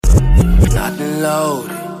locked and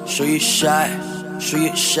loaded. Shoot your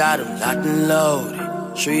shot, I'm locked and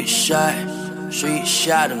loaded. Shoot your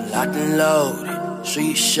shot, I'm locked and loaded. Shoot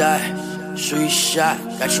your shot,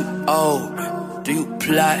 got you open. Do you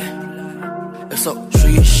plot? If so,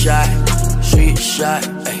 shoot your shot, ayy,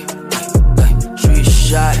 ayy, shoot your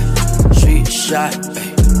shot, ayy,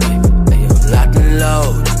 ayy, I'm locked and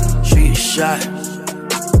loaded. Shoot your shot,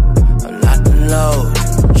 I'm locked and loaded.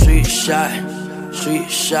 Shoot your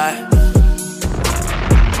shot.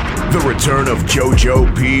 The return of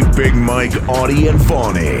JoJo P, Big Mike, Audie, and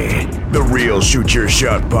Fawny. The real Shoot Your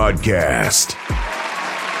Shot podcast.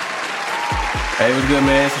 Hey, what's good,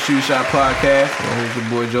 man? It's the Shoot Your Shot podcast. Here's your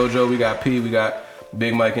boy JoJo. We got P. We got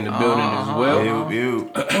Big Mike in the building as well. You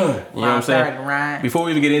know what I'm saying? Before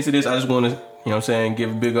we even get into this, I just want to,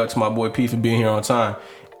 give a big up to my boy P for being here on time.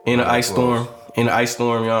 In the ice storm,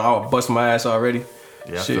 y'all. I bust my ass already.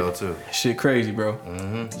 Yeah, shit, I feel too. Shit crazy, bro.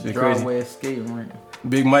 Mm-hmm. Shit crazy. Driveway skating rink.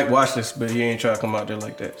 Big Mike watched this, but he ain't trying to come out there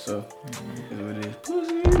like that. So, that's what it is.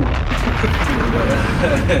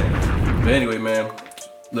 But anyway, man.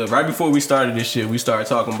 Look, right before we started this shit, we started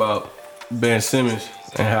talking about Ben Simmons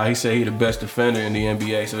and how he said he the best defender in the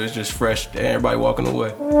NBA. So it's just fresh to everybody walking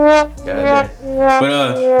away. Goddamn.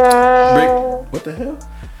 But Brick, what the hell?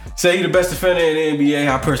 Say he the best defender in the NBA.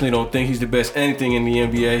 I personally don't think he's the best anything in the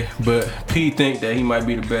NBA, but P think that he might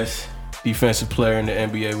be the best defensive player in the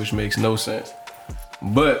NBA, which makes no sense.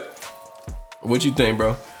 But what you think,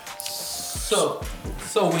 bro? So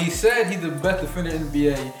when he said he's the best defender in the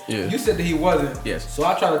NBA, you said that he wasn't. Yes. So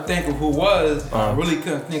I tried to think of who was. I really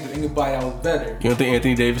couldn't think of anybody that was better. You don't think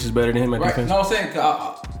Anthony Davis is better than him at defense? No, I'm saying,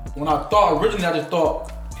 when I thought originally, I just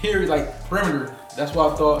thought period, like perimeter. That's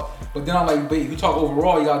what I thought. But then I'm like, but if you talk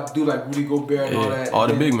overall, you got to do like Rudy Gobert and all that. All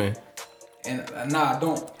the big men. And I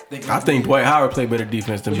don't think. I think Dwight Howard played better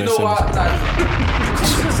defense than Ben Simmons. You know why?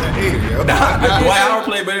 Dwight Howard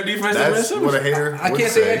played better defense than Ben Simmons. What a hater. I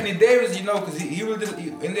can't say Anthony Davis, because he really just,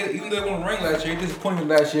 even though he won a ring last year, he disappointed me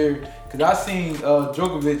last year. Because I seen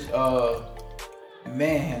Djokovic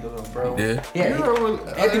manhandle him, bro. Yeah.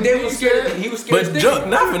 Anthony Davis was scared. He was scared. But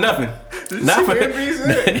not for nothing. Not for nothing.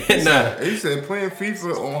 He said playing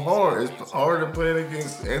FIFA on hard is harder than playing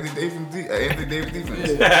against Anthony Davis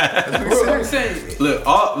defense. That's what I'm saying. Look,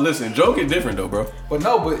 listen, Joke is different though, bro.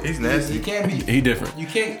 But he's nasty. He can't be. He different. You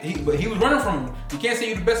can't. But he was running from him. You can't say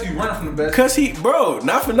you're the best if you're running from the best. Cause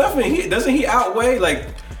not for nothing. Doesn't he outweigh like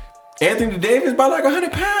Anthony Davis by like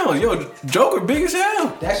 100 pounds? Yo, Joker big as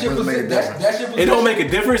hell. That shit was It don't make a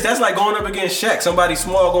difference. That's like going up against Shaq. Somebody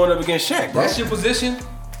small going up against Shaq, bro. That's your position.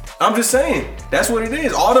 I'm just saying. That's what it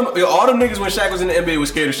is. All them niggas when Shaq was in the NBA was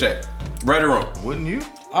scared of Shaq. Right or wrong? Wouldn't you?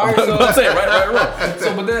 All right, so I'm saying right or wrong.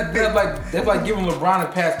 So, but that's like giving LeBron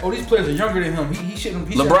a pass. Oh, these players are younger than him. He shouldn't.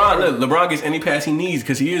 LeBron gets any pass he needs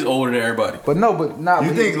because he is older than everybody. But not.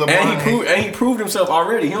 You think LeBron? And he proved himself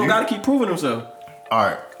already. He don't gotta keep proving himself. All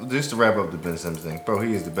right, just to wrap up the Ben Simmons thing, bro.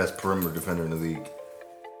 He is the best perimeter defender in the league.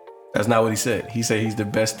 That's not what he said. He said he's the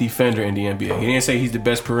best defender in the NBA. He didn't say he's the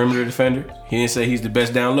best perimeter defender. He didn't say he's the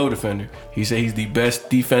best down low defender. He said he's the best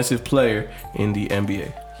defensive player in the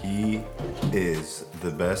NBA. He is the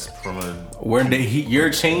best perimeter. You're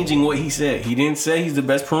changing what he said. He didn't say he's the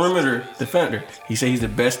best perimeter defender. He said he's the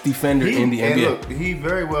best defender in the NBA. Look, he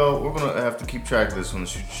very well. We're gonna have to keep track of this on the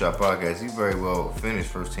Shoot Your Shot podcast. He very well finished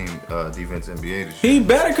first team defense NBA this year. He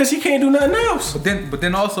better because he can't do nothing else. But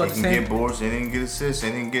then also he can get boards. He didn't get assists. He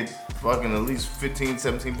didn't get fucking at least 15,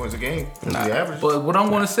 17 points a game. That's the average. But what I'm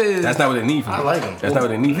gonna say is that's not what they need from him. I like him. That's not what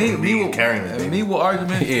they need from him. Me will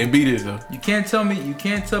argument. Yeah, beat it though. You can't tell me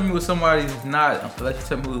with somebody who's not. Unless you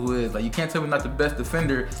tell me who is. Like you can't tell me not the best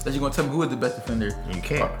defender. Unless you're gonna tell me who is the best defender. You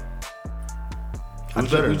can't.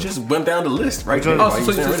 We just went down the list right there. Oh,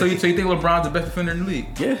 so you think LeBron's the best defender in the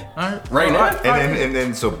league? Yeah. All right. Right now. And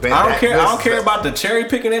then so Ben. I don't care about the cherry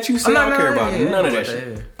picking that you said. I don't care about none of that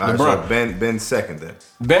shit. Right, LeBron. So Ben's second then.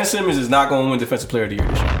 Ben Simmons is not going to win Defensive Player of the Year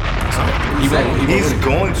this year. He's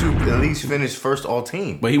going to at least finish first all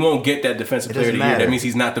team. But he won't get that Defensive Player of the Year. That means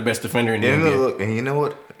he's not the best defender in the NBA. Look, and you know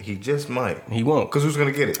what? He just might. He won't. Because who's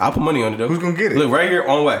going to get it? I'll put money on it though. Who's going to get it? Look, right here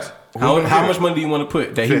on wax. How much money do you want to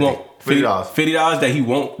put that 50. he won't? $50. $50 that he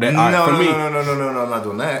won't. That No, for me. No, I'm not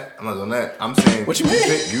doing that. I'm saying. What you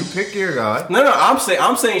mean? You pick your guy. No,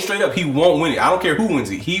 I'm saying straight up, he won't win it. I don't care who wins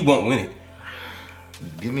it. He won't win it.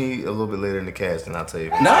 Give me a little bit later in the cast, and I'll tell you.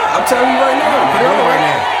 Nah, I'm telling you right now. Put it on right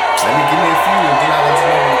now. Let me give me a few, and then I'll let you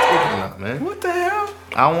know if I'm taking it or not, man. What the hell?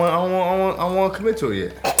 I don't want to commit to it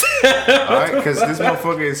yet. Alright, because this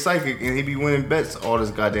motherfucker is psychic and he be winning bets all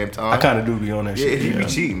this goddamn time. I kind of do be on that Yeah, shit. he be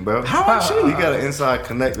cheating, bro. How I cheat? He got an inside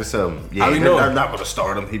connect or something. Yeah, I be they're knowing. not gonna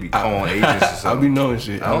start him. He be calling agents or I something. be knowing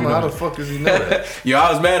shit. I don't know how the fuck does he know that. Yo,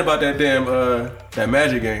 I was mad about that damn that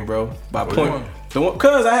Magic game, bro. By point.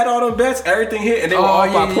 Cause I had all them bets, everything hit, and they were all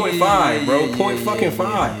by 0.5, bro. Point fucking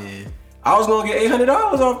 5. I was gonna get $800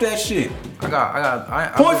 off that shit.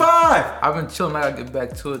 I 0.5. I've been chilling. I gotta get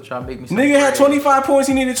back to it. Try to make me some Nigga had bread. 25 points.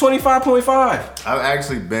 He needed 25.5.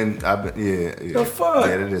 I've been, yeah. The fuck?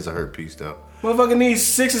 Yeah, that is a hurt piece though. Motherfucker needs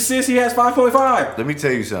 6 assists. He has 5.5. Let me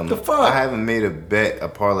tell you something. The fuck? I haven't made a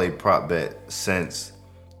parlay prop bet since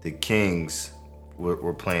the Kings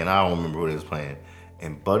were playing. I don't remember who they was playing.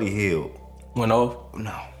 And Buddy Hield. Went off.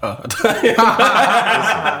 No. Listen,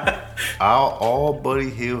 All Buddy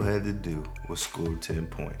Hield had to do was score 10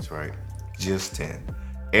 points, right? Just 10.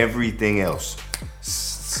 Everything else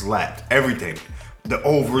slapped. Everything. The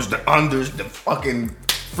overs, the unders, the fucking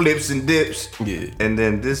flips and dips. Yeah. And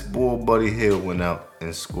then this boy Buddy Hield went out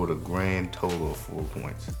and scored a grand total of 4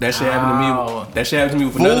 points. that shit happened to me. That shit happened to me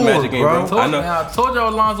with another 4, Magic game, bro. bro. I know. I told y'all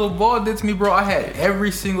Alonzo Ball did to me, bro. I had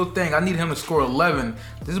every single thing. I needed him to score 11.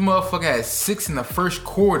 This motherfucker had 6 in the first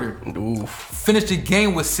quarter. Oof. Finished the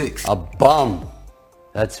game with 6. A bum.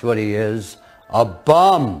 That's what he is. A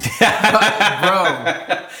bum. Bro,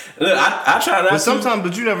 Look, I try not But to. sometimes,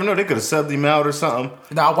 but you never know, they could have subbed him out or something.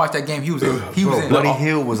 now I watched that game. He was in. He was Bro, in. Buddy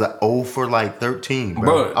Hield was a 0 for like 13, bro.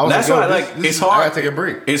 Bro, I was that's yo, why, this- like, this it's is- hard. I gotta take a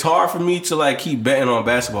break. It's hard for me to like keep betting on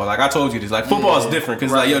basketball. Like I told you this. Like football is different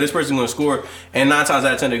because like yo, this person's gonna score, and 9 times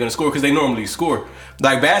out of 10 they're gonna score because they normally score.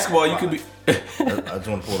 Like basketball, you could be. I just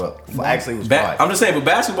want to pull it up. Actually, it was I'm 5. just saying, but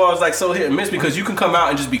basketball is like so hit and miss because you can come out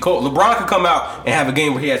and just be cold. LeBron could come out and have a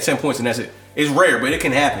game where he had 10 points and that's it. It's rare, but it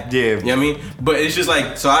can happen. Yeah. You know what I mean? But it's just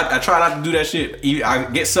like, so I try not to do that shit. I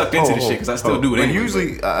get sucked into this shit because I still do it But anyway.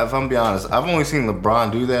 usually, if I'm being honest, I've only seen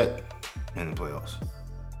LeBron do that in the playoffs.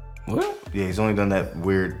 What? Yeah, he's only done that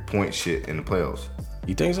weird point shit in the playoffs.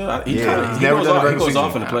 You think so? Yeah, He he's goes never done off, the he regular goes season.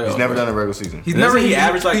 off in the playoffs. He's never bro. done the regular season. Doesn't he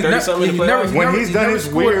average like 30 something in the playoffs? When he's done his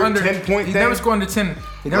scored weird 10-point He's thing. never scored under 10.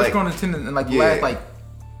 He never Like, scored under 10 in like the yeah. last like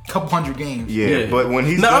couple hundred games. Yeah, but when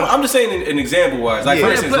he's no, done, I'm just saying an example wise. Like Yeah.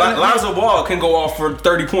 for instance, Yeah, Lonzo Ball can go off for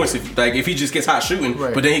 30 points if he just gets hot shooting,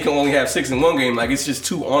 Right. but then he can only have 6 in one game. Like it's just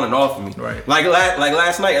too on and off for me. Right. Like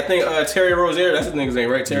last night, I think Terry Rozier, that's his nigga's name,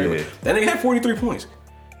 right? Terry. Yeah. That nigga had 43 points.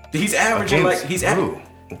 He's averaging Against like he's who?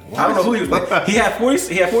 I don't know who he was playing. He had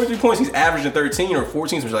 43 points. He's averaging 13 or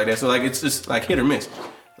 14, something like that. So like it's just like hit or miss.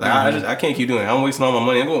 Like I can't keep doing it. I'm wasting all my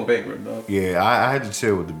money. I'm going bankrupt, dog. yeah, I had to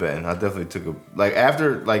chill with the betting. I definitely took a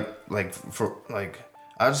after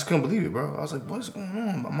I just couldn't believe it, bro. I was like, what's going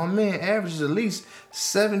on? My man averages at least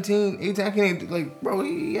 17, 18. I can't bro.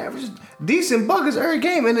 He averages decent buckets every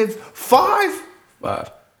game, and if 5.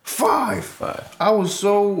 5. I was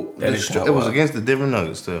so That is it was wild. against the Denver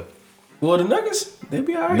Nuggets too. Well, the Nuggets, they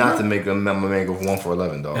be alright. Not to make my man go 1 for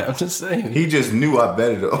 11, dog. I'm just saying. He just knew I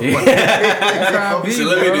betted it. So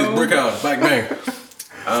let me get this brick house. Back bang.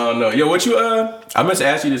 I don't know. Yo, what you I meant to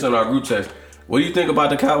ask you this on our group text. What do you think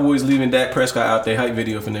about the Cowboys leaving Dak Prescott out their hype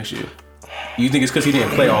video for next year? You think it's because he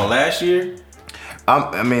didn't play all last year?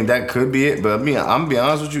 I mean, that could be it, but I'm gonna be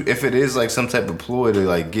honest with you. If it is like some type of ploy to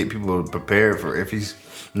like get people prepared for if he's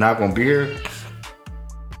not gonna be here,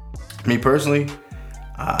 me personally,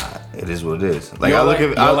 it is what it is. Like You I don't look like- at,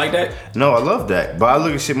 you don't like that? No, I love that, but I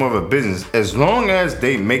look at shit more of a business. As long as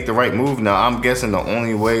they make the right move. Now, I'm guessing the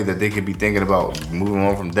only way that they could be thinking about moving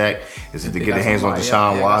on from Dak is if they They get got their hands on somebody Deshaun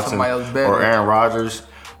else- yeah, Watson somebody else better. or Aaron Rodgers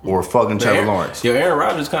or fucking Trevor Lawrence. Yo, Aaron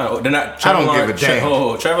Rodgers kind of. They're not. I Trevor don't give a Lawrence,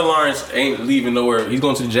 damn. Trevor Lawrence ain't leaving nowhere. He's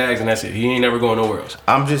going to the Jags and that's it. He ain't never going nowhere else.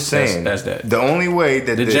 I'm just saying That's that. the only way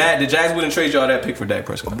that The Jags wouldn't trade y'all that pick for Dak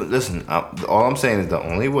Prescott. But listen, all I'm saying is the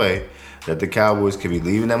only way that the Cowboys could be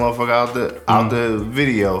leaving that motherfucker out the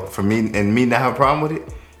video for me and me not have a problem with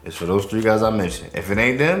it is for those 3 guys I mentioned. If it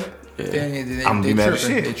ain't them, I'm they mad as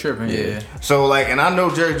tripping. shit. They tripping, yeah. So like, and I know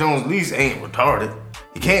Jerry Jones' lease ain't retarded.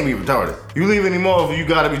 He can't be retarded. You leave anymore, you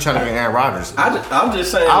gotta be trying to get Aaron Rodgers. I'm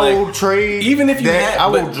just saying. I like, will trade. even if you Dak, had- I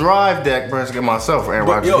will but- drive Dak Prescott myself for Aaron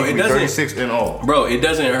But, Rodgers. yo, He it can be doesn't- 36 in all. Bro, it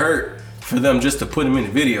doesn't hurt for them just to put him in the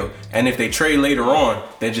video, and if they trade later on,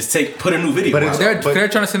 then just put a new video. But out. it's- They're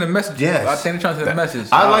trying to send a message. Yes. I think they're trying to send a message.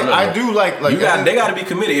 I do like they got to be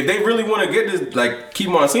committed. If they really want to get this, like keep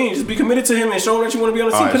him on the scene, just be committed to him and show him that you want to be on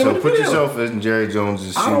the All scene. right, Put him so in the put video. yourself in Jerry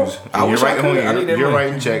Jones's I don't- shoes. I And wish you're I writing, could. I need that you're money.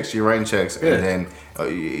 writing checks. You're writing checks, Yeah. and then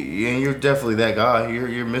and you're definitely that guy.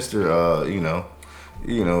 You're Mr.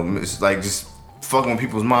 It's like just fucking with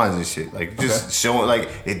people's minds and shit. Like just showing like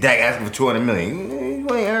if Dak asking for $200 million,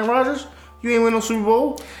 you ain't Aaron Rodgers. You ain't win no Super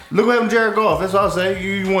Bowl. Look what happened to Jared Goff. That's what I'll say.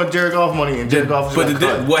 You want Jared Goff money, and Jared Goff is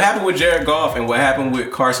what happened with Jared Goff and what happened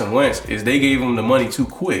with Carson Wentz is they gave him the money too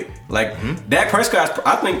quick. Like Dak Prescott,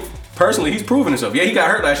 I think personally he's proven himself. Yeah, he got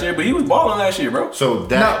hurt last year, but he was balling last year, bro. So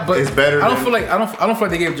that is better. I don't feel like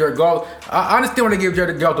they gave Jared Goff. I understand when they gave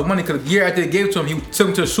Jared Goff the money because the year after they gave it to him, he took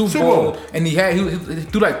him to the Super Bowl and he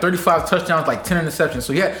threw like 35 touchdowns, like 10 interceptions.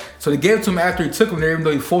 So they gave it to him after he took him there, even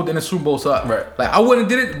though he folded in the Super Bowl. So like I wouldn't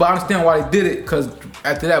have did it, but I understand why they did it because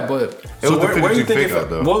after that. But so where do you think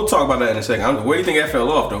we'll talk about that in a second. Where do you think that fell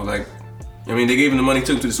off though? Like, I mean, they gave him the money,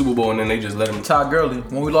 took him to the Super Bowl, and then they just let him. Todd Gurley,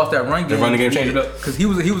 when we lost that run game, the running game changed it up because he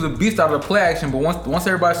was a beast out of the play action. But once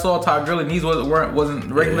everybody saw Todd Gurley knees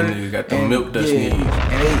wasn't regular, you got the milk dust knees, and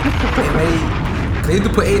they had to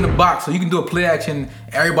put 8 in the box, so you can do a play action.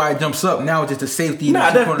 Everybody jumps up. Now it's just a safety.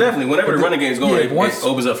 Nah, definitely. Whenever the running game's going, it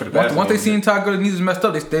opens up for the pass. Once they seen Todd Gurley's knees was messed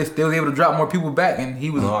up, they was able to drop more people back, and he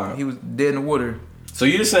was dead in the water. So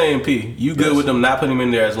you're saying, P, you good with them not putting him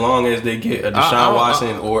in there as long as they get a Deshaun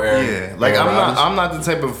Watson or Aaron? Yeah, like I'm not the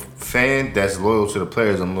type of fan that's loyal to the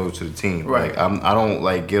players. I'm loyal to the team. Right. Like I don't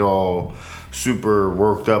like get all super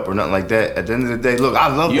worked up or nothing like that. At the end of the day, look,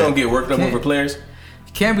 I love you that. don't get worked up over players.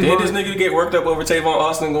 Can't be. Did this nigga get worked up over Tavon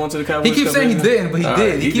Austin going to the Cowboys? He keeps saying he didn't, but he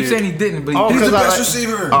did. He keeps saying he didn't, but he did. He's the best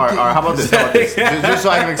receiver. All right. How about this? Just so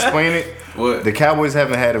I can explain it. What? The Cowboys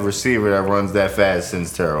haven't had a receiver that runs that fast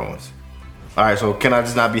since Terrell Owens. All right, so can I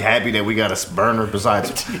just not be happy that we got a burner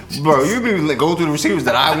besides, bro? You be go through the receivers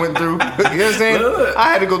that I went through. You understand?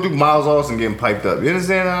 I had to go through Miles Austin getting piped up. You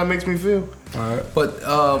understand how it makes me feel? All right,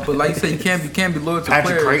 but like you said, you can't be loyal to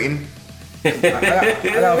Patrick players. Creighton. I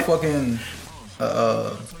got a fucking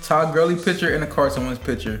Todd Gurley pitcher and a Carson Wentz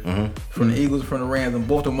pitcher from the Eagles, from the Rams, and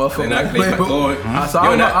both of them motherfuckers.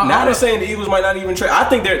 Now they're saying the Eagles might not even trade. I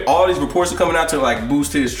think that all these reports are coming out to like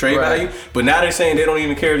boost his trade value, but now they're saying they don't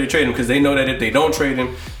even care if they trade him because they know that if they don't trade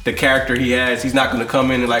him, the character he has, he's not going to come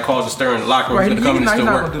in and like cause a stir in the locker room. He's going to come in and still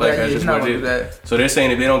work. Like that's just what it is. So they're saying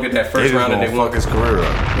if they don't get that first round, that they want his career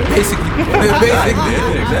up.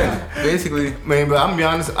 Basically. Man, but I'm gonna be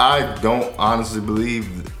honest. I don't honestly believe.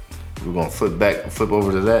 We're gonna flip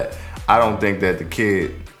over to that. I don't think that the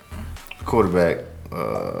quarterback,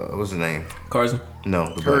 what's his name? Carson?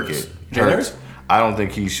 No, the black kid. Hurts. I don't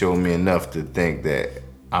think he showed me enough to think that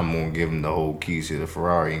I'm gonna give him the whole keys to the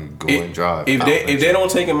Ferrari and go and drive. If they don't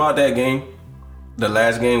take him out that game, the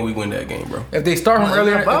last game, we win that game, bro. If they start him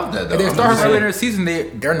earlier, in the season, they're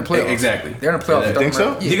in the playoffs. Exactly. They're in the playoffs. You think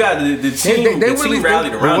so? You got the team. The team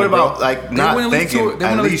rallied around. What about like not thinking? They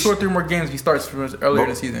win at least 2 or 3 more games if he starts earlier in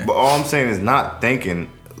the season. But all I'm saying is not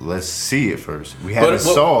thinking. Let's see it first. We haven't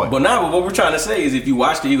saw it. But now, what we're trying to say is, if you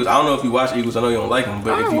watch the Eagles, I don't know if you watch the Eagles. I know you don't like them,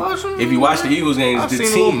 but if you watch the Eagles games, the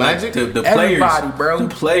team,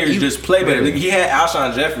 the players just play better. He had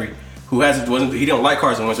Alshon Jeffrey, who he don't like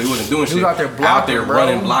Carson Wentz, so he wasn't doing shit. He was out there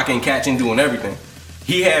running, blocking, catching, doing everything.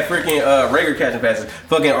 He had freaking Rager catching passes.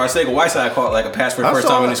 Fucking Arcega Whiteside caught like a pass for the first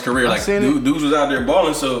time in his career. Like dudes was out there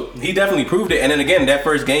balling, so he definitely proved it. And then again, that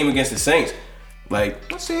first game against the Saints,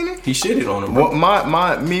 like I seen it. He shitted on him. Bro.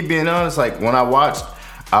 Well, me being honest, like when I watched,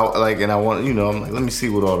 I want, I'm like, let me see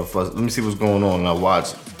let me see what's going on. And I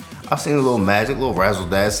watched. I've seen a little magic, a little razzle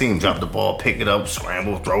dazzle. Seen him drop the ball, pick it up,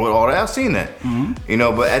 scramble, throw it, all that. I've seen that.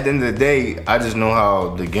 Mm-hmm. But at the end of the day, I just know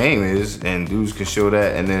how the game is, and dudes can show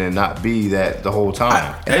that, and then it not be that the whole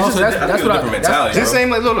time. That's a different mentality. This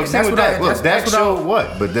same like look, same with Dak. Look, Dak showed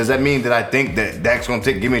what? But does that mean that I think that Dak's gonna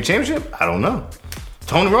give me a championship? I don't know.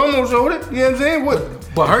 Tony Romo showed it. You know what I'm saying? What?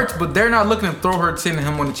 But they're not looking to throw Hurts in and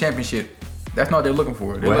him win the championship. That's not what they're looking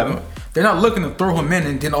for. They're not looking to throw him in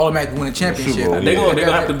and then automatically win a championship. They're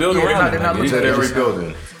gonna have to build around him. They're not looking at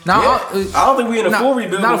rebuilding. Now, I don't think we in a full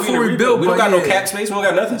rebuild. Not a full rebuild. We don't got no cap space. We don't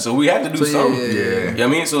got nothing. So we have to do something. Yeah. You know what I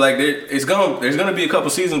mean? So like, there's gonna be a couple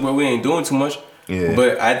seasons where we ain't doing too much. Yeah.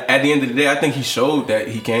 But at the end of the day, I think he showed that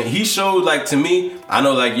he can. He showed, like, to me, I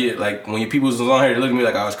know, like, yeah, like when your people was on here, they looked at me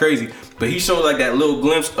like I was crazy. But he showed like that little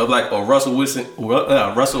glimpse of like a Russell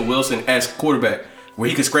Wilson-esque quarterback, where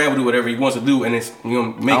he could scramble, do whatever he wants to do, and it's I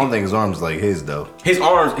don't think his arm's like his though. His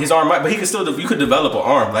arm might, but he could still. You could develop an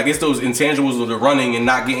arm. Like it's those intangibles of the running and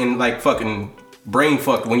not getting like fucking brain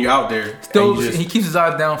fucked when you're out there. Still, he keeps his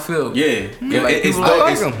eyes downfield. Yeah, like, it's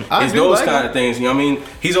those kind of things. You know what I mean?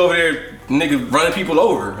 He's over there, nigga, running people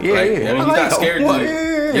over. Yeah, like, I mean, he's not scared to.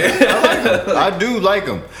 Yeah. I do like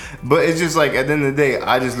him, but it's just like at the end of the day,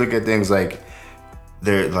 I just look at things like.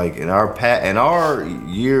 They're like in our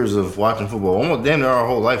years of watching football, almost damn near our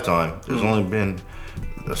whole lifetime, there's only been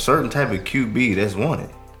a certain type of QB that's won it.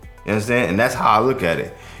 You understand? And that's how I look at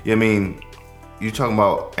it. I mean, you're talking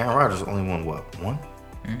about Aaron Rodgers only won what? One?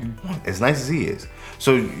 Mm-hmm. One. As nice as he is.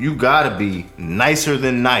 So you gotta be nicer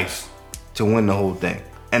than nice to win the whole thing.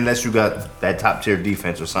 Unless you got that top tier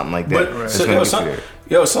defense or something like that. But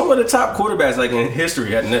some of the top quarterbacks like in history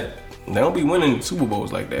they don't be winning Super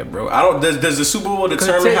Bowls like that, bro. Does the Super Bowl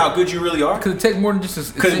determine how good you really are? Could it take more than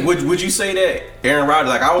just? Because would you say that Aaron Rodgers?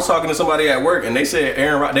 Like I was talking to somebody at work and they said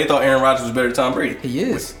they thought Aaron Rodgers was better than Tom Brady. He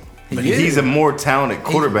is. But he's a more talented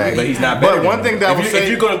quarterback. But he's not better. But one thing that I would say, if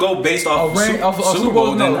you're gonna go based off Super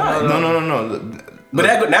Bowl, then no.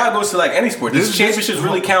 But now it goes to like any sport. These championships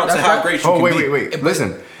really count to how great you can be. Wait.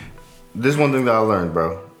 Listen, this is one thing that I learned,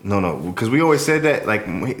 bro. No, because we always said that, like,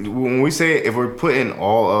 when we say it, if we're putting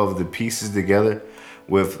all of the pieces together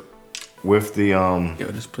with the Yo,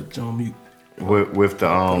 just put John mute. With the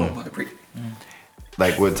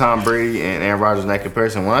like with Tom Brady and Aaron Rodgers in that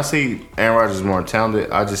comparison, when I say Aaron Rodgers is more talented,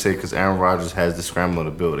 I just say because Aaron Rodgers has the scrambling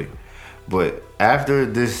ability. But after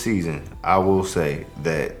this season, I will say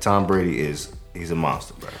that Tom Brady he's a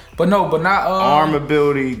monster, bro. But not arm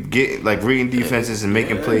ability, reading defenses and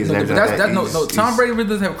making plays and everything. Tom Brady really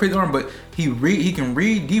doesn't have a crazy arm, but he can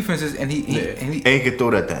read defenses and he can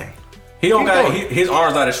throw that thing. He don't got his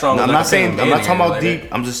arm's not as strong. No, I'm not talking about deep.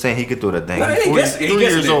 I'm just saying he could throw that thing. He's 3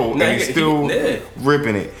 years old and he's still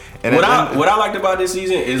ripping it. And what I liked about this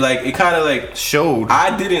season is like it kind of like showed.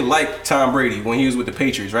 I didn't like Tom Brady when he was with the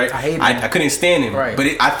Patriots, right? I hated him. I couldn't stand him, right. But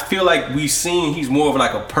I feel like we've seen he's more of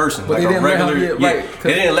like a person, but like a regular. They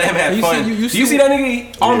didn't let him have fun. You see that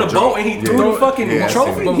nigga on the boat and he threw the fucking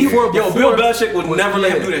trophy. Bill Belichick would never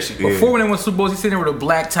let him do that shit. Before when they won Super Bowls, he's sitting there with a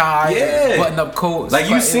black tie, button up coat. Like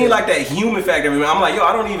you seen like that human factor. I'm like, yo,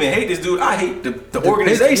 I don't even hate this dude. I hate the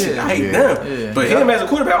organization. I hate them. But him as a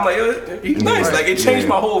quarterback, I'm like, yo, he's nice. Like it changed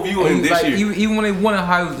my whole view of him this year. Even when they won,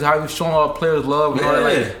 how he was showing all the players love and all that,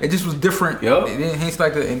 like, it just was different. Yep. It didn't seem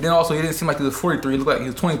like and then also he didn't seem like he was 43. He looked like he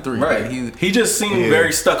was 23. Right. Like, he just seemed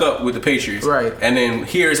very stuck up with the Patriots. Right. And then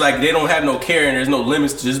here it's like they don't have no care and there's no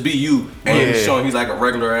limits to just be you. And showing he's like a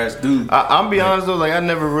regular ass dude. I'll be honest though, like I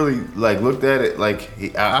never really like looked at it. Like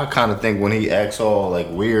I kind of think when he acts all like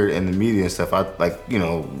weird in the media and stuff, I like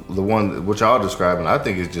the one which y'all describing, I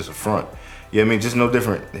think it's just a front. Yeah, I mean just no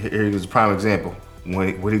different. Here's a prime example.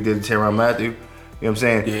 What he did to Tyrann Mathieu. You know what I'm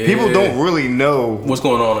saying? Yeah. People don't really know what's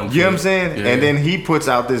going on. You know what I'm saying? Yeah. And then he puts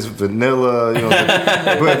out this vanilla,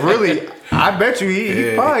 but really, I bet you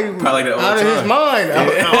he probably like that out of his mind.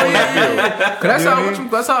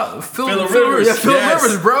 That's how Phil Rivers.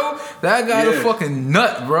 Rivers, bro. That guy a fucking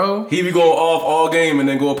nut, bro. He be going off all game and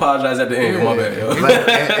then go apologize at the end. My bad, yo.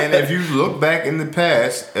 And if you look back in the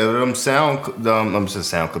past, them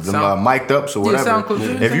mic'd ups or whatever.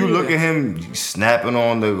 If you look at him snapping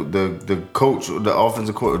on the coach, the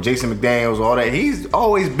offensive coach, Jason McDaniels, all that, he's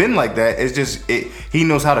always been like that. It's just he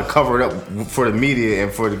knows how to cover it up for the media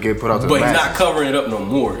and for it to get put out to the masses. He's not covering it up no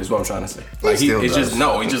more, is what I'm trying to say. Like he just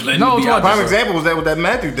letting it be out. Prime example was that with that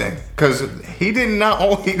Matthew thing, because he did not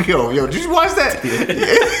only did you watch that?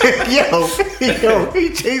 He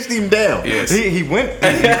chased him down. Yes. He went.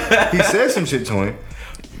 He said some shit to him.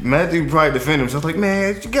 Matthew probably defended himself like,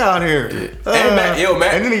 man, you get out here. And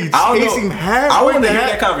then he chased him halfway. I wanted to hear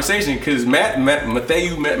that conversation because Matthew,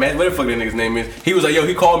 whatever the fuck that nigga's name is, he was like, yo,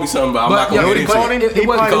 he called me something, but I'm not going to call him. He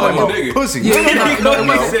probably called him a nigga. Pussy.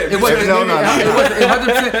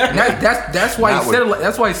 That's why he said it.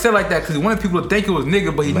 That's why he said like that, because he wanted people to think it was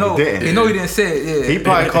nigga, but he know he didn't say it. He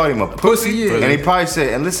probably called him a pussy, and he probably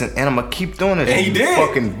said, and listen, and I'm gonna keep doing it. And he did.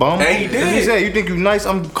 Fucking bum. And he did. He said, you think you nice?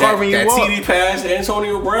 I'm carving you up. That TD pass to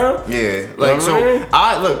Antonio Brown. Yeah, like so.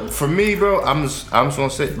 I look for me, bro. I'm just gonna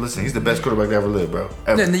say, listen, he's the best quarterback that ever lived, bro.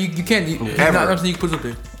 Ever. Yeah, you can't. Ever. I'm saying you can put it up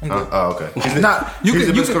there. Okay. He's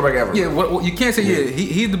the best quarterback ever. Yeah, you can't say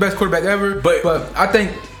he's the best quarterback ever. But I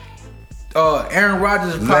think Aaron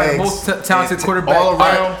Rodgers is probably the most talented quarterback all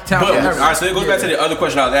around. All right, so it goes back to the other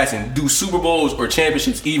question I was asking: do Super Bowls or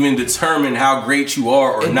championships even determine how great you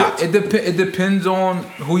are or not? It depends on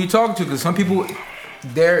who you talk to, because some people.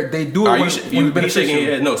 They do it when it's beneficial. Shaking your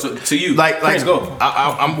head. No, so to you, like go.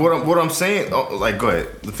 What I'm saying. Like, go ahead,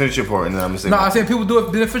 finish your part, and then I'm gonna say. No, I'm saying people do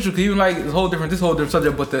it beneficial because even like this whole different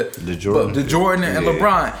subject. But the Jordan and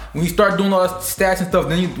LeBron, when you start doing all the stats and stuff,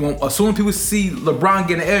 then as soon as people see LeBron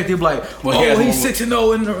getting the edge, they're like, he's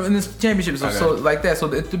 6-0 in this championship. So like that.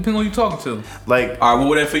 So it depends on who you talking to. Like, all right,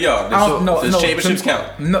 well then for y'all, does championships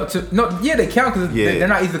count? Yeah, they count because they're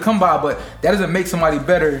not easy to come by, but that doesn't make somebody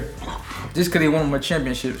better. Just because they won them a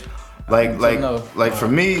championship. Like for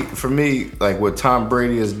me, like what Tom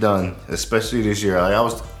Brady has done, especially this year.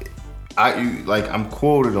 I'm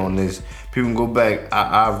quoted on this. People can go back.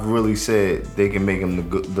 I've really said they can make him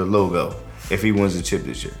the logo if he wins the chip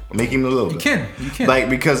this year. Make him the logo. You can. Like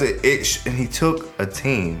because and he took a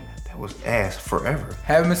team that was ass forever.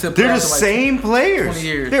 Haven't missed a playoffs They're the in, same players. 20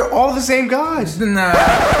 years. They're all the same guys. Nah.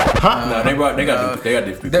 No, they got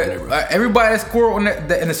different people. Everybody that scored on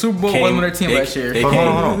that in the Super Bowl wasn't on their team last year. Hold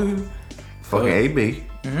on. Fucking AB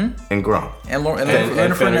and Gronk. And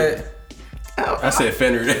Leonard Fournette. I said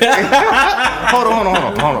Fender. Hold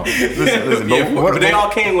on. Listen. But they all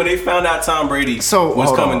came when they found out Tom Brady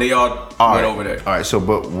was coming. They all went over there. All right. So,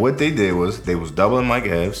 but what they did was they was doubling Mike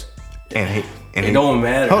Evans, and it don't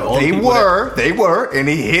matter. They were, and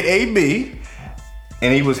he hit AB.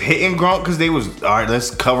 And he was hitting Gronk because they was all right. Let's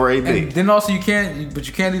cover AB. And then also you can't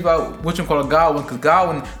leave out Godwin because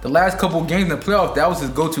Godwin the last couple of games in the playoffs that was his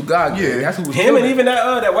go-to guy. Yeah, that's who was him and even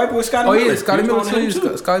that white boy Scotty Miller. Oh yeah, Scotty Miller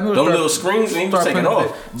too. Scotty Miller. Those little screens and he was taking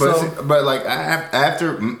off. But like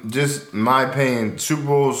after just my opinion, Super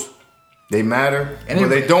Bowls. They matter, but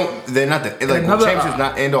they don't. They're not the like championships.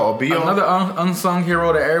 Not end all be all. Another unsung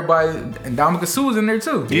hero that everybody and Dominic Sue was in there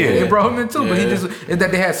too. Yeah, they brought him in too. Yeah. But he just is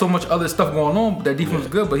that they had so much other stuff going on. Their defense was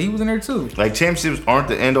good, but he was in there too. Like championships aren't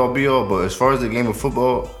the end all be all, but as far as the game of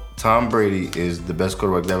football, Tom Brady is the best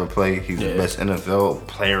quarterback to ever play. He's the best NFL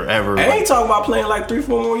player ever. I ain't talking about playing like 3-4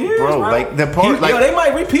 more years, bro. Like the part, they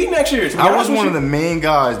might repeat next year. I was one of the main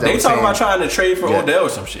guys that they talking about trying to trade for Odell or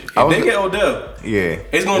some shit. If they get Odell,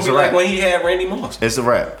 it's gonna be like when he had Randy Moss. It's a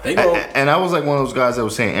wrap. And I was like one of those guys that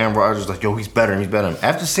was saying Aaron Rodgers like, yo, he's better.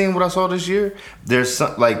 After seeing what I saw this year, there's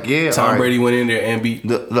some like Tom Brady went in there and beat.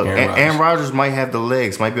 Look, Aaron Rodgers might have the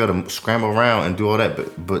legs, might be able to scramble around and do all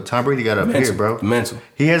that, but Tom Brady got it up here, bro. Mental.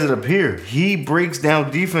 He has it up here. He breaks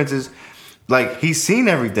down defenses like he's seen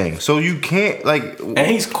everything, so you can't like. And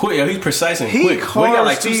he's quick. He's precise and quick. He carved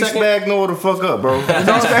like Steve Spagnuolo the fuck up, bro.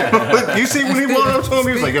 You see when he walked up to him,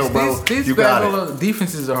 he was like, "Yo, bro, you got it."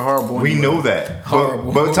 Defenses are horrible. We know that,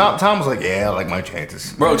 but Tom was like, "Yeah, I like my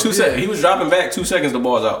chances." Bro, 2 seconds. He was dropping back 2 seconds. The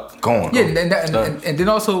ball's out. Gone. Yeah, and then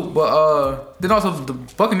also the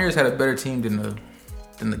Buccaneers had a better team than the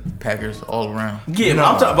Packers all around. Yeah,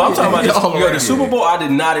 I'm talking about this. The Super Bowl, I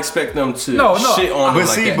did not expect them to shit on him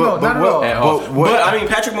like that. But I mean,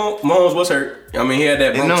 Patrick Mahomes was hurt. I mean, he had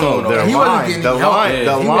that broke toe. The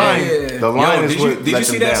line is what. Did you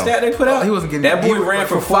see that stat they put out? He wasn't getting that boy ran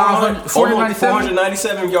for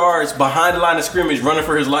 497 yards behind the line of scrimmage, running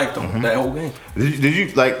for his life though. That whole game. Did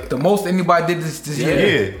you like the most anybody did this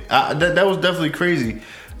year? Yeah, that was definitely crazy.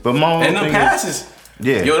 But my whole and the passes.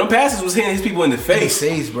 Yeah. Yo, them passes was hitting these people in the face. In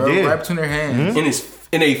the face, bro. Yeah. Right between their hands.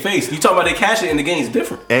 In their face. You talking about they catch it in the game is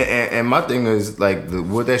different. And my thing is, like,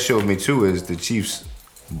 what that showed me, too, is the Chiefs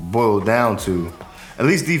boiled down to, at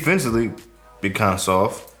least defensively, be kind of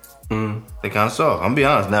soft. They kind of soft. I'm going to be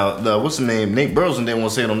honest. Now, what's the name? Nate Burleson didn't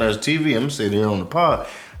want to say it on national TV. I'm going to say it here on the pod.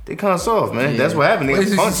 They kind of soft, man. Yeah. That's what happened.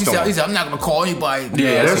 They punched he said, I'm not going to call anybody.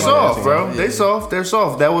 Yeah, they're soft, bro. Yeah. They're soft.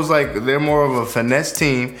 That was like, they're more of a finesse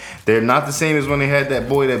team. They're not the same as when they had that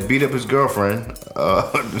boy that beat up his girlfriend.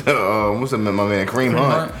 What's that, my man, Kareem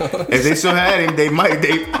Hunt. If they still had him,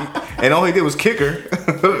 and all he did was kick her.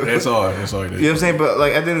 That's all he did. You know what I'm saying? But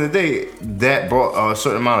like at the end of the day, that brought a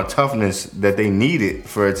certain amount of toughness that they needed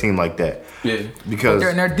for a team like that. Yeah. Because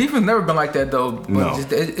their defense never been like that, though. But no.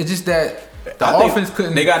 It's just that the offense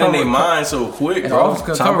couldn't. They got in their mind so quick, bro.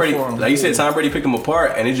 Tom Brady, like you said, Tom Brady picked them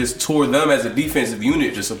apart, and it just tore them as a defensive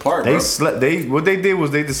unit just apart. Bro. What they did was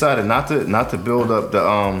they decided not to build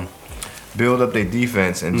up their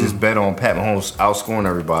defense and just bet on Pat Mahomes outscoring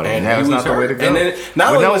everybody. And that's not the way to go. And then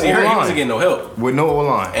not only was he hurt, he wasn't getting no help with no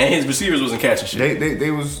O-line, and his receivers wasn't catching shit. He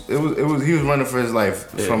was running for his life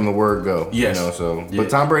from the word go. Yes. You know, so but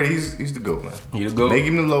Tom Brady, he's the GOAT, man. He's the GOAT. Make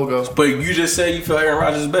him the logo. But you just said you feel Aaron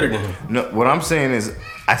Rodgers is better than him. No, what I'm saying is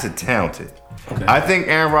I said talented. Okay. I think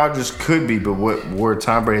Aaron Rodgers could be, but where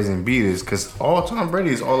Tom Brady hasn't beat is because all Tom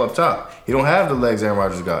Brady is all up top. He don't have the legs Aaron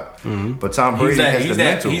Rodgers got. Mm-hmm. But Tom Brady has the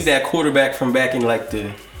mental. He's that quarterback from back in like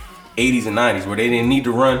the 80s and 90s where they didn't need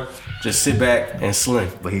to run, just sit back and sling.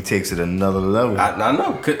 But he takes it another level. I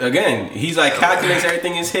know. Again, he's like calculates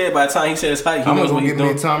everything in his head. By the time he says his height, he knows what he's doing. I'm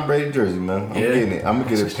gonna get me a Tom Brady jersey, man. I'm getting it. I'm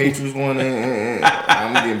gonna get a Patriots one.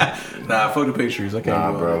 I'm gonna get. Nah, fuck the Patriots. I can't.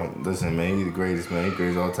 Nah, bro. Listen, man, he's the greatest, man. He's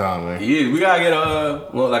greatest all the time, man. Yeah, we gotta get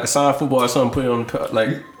like a signed football or something, put it on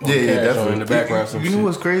definitely in the background. You know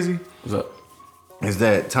what's crazy? What's up? Is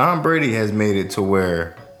that Tom Brady has made it to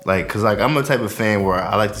where, like, cause like I'm a type of fan where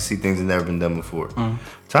I like to see things that never been done before.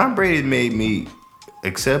 Tom Brady made me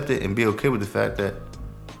accept it and be okay with the fact that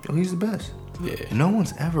he's the best. Yeah. No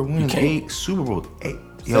one's ever won 8 Super Bowls. 8.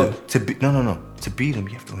 Yo, to beat him,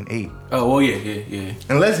 you have to win 8. Oh well, yeah.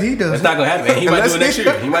 Unless he does. That's not gonna happen. He might do it next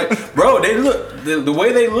year. He might. Bro, they look the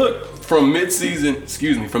way they look from mid-season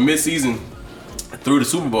through the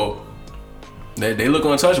Super Bowl. They look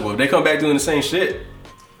untouchable. If they come back doing the same shit,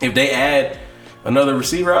 if they add another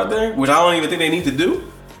receiver out there, which I don't even think they need to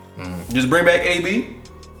do, just bring back AB,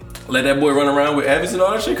 let that boy run around with Evans and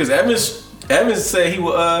all that shit. Because Evans said he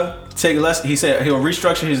will take less. He said he'll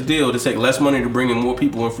restructure his deal to take less money to bring in more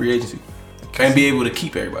people in free agency and be able to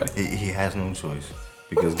keep everybody. He has no choice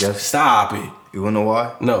because guess. Stop it. You wanna know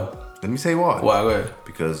why? No. Let me say why. Why? Go ahead.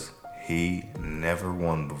 Because he never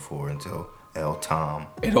won before until Tom.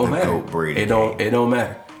 It don't matter. Brady. It don't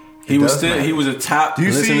matter. He was still. Matter. He was a top. Do you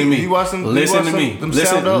listen see? to me. You watch some, listen to me.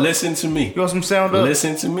 Listen to me. You want some sound up?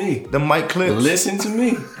 Listen to me. The mic clips. Listen to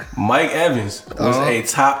me. Mike Evans was a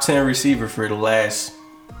top 10 receiver for the last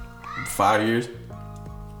 5 years.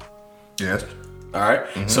 Yes. All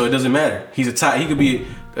right. So it doesn't matter. He's a top. He could be.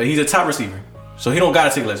 He's a top receiver. So he don't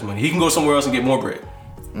gotta take less money. He can go somewhere else and get more bread.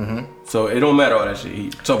 So it don't matter all that shit. He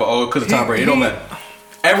talk about because of Tom Brady. It don't matter.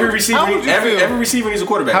 Every receiver, every receiver needs a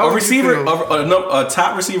quarterback. A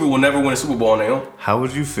top receiver will never win a Super Bowl on their own. How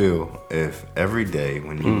would you feel if every day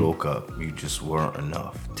when you woke up, you just weren't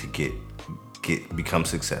enough to become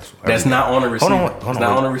successful? That's not on a receiver. Hold on. It's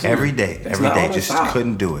not on a receiver. Every day, just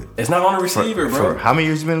couldn't do it. It's not on a receiver, bro. For how many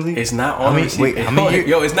years you been in the league? It's not on a receiver. Wait, how many years?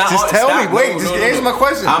 Yo, it's not just on. Tell stop. me. Wait, no, just no, answer my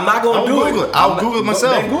question. I'm not gonna do it. I'll Google it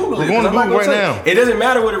myself. Google We're it. going to Google right now. It doesn't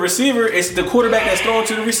matter with a receiver. It's the quarterback that's thrown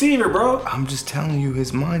to the receiver, bro. I'm just telling you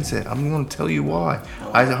his mindset. I'm going to tell you why.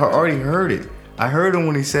 I already heard it. I heard him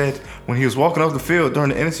when he was walking off the field during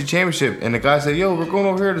the NFC Championship, and the guy said, "Yo, we're going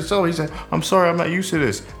over here to sell." He said, "I'm sorry, I'm not used to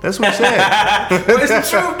this." That's what he said. But it's the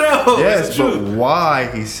truth, though. Yes, but why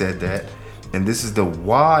he said that, and this is the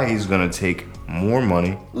why he's going to take more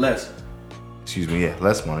money. Less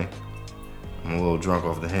Money. I'm a little drunk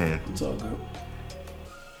off the hand. It's all good.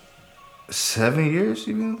 7 years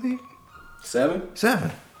you been in the league? 7?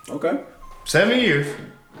 7. Okay. 7 years.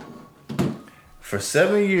 For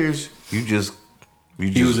 7 years, he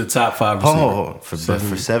was a top 5 receiver.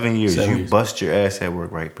 For 7 years, you bust your ass at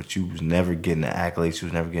work, right? But you was never getting the accolades. You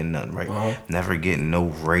was never getting nothing, right? Never getting no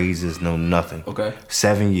raises, no nothing. Okay.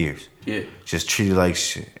 7 years. Yeah. Just treated like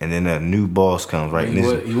shit. And then a new boss comes, right?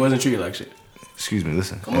 He wasn't treated like shit. Excuse me,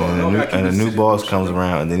 listen. And a new boss comes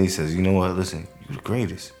around, and then he says, "You know what? Listen, you the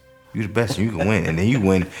greatest. You the best. And you can win." And then you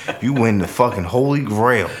win the fucking holy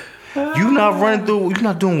grail. You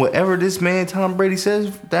not doing whatever this man Tom Brady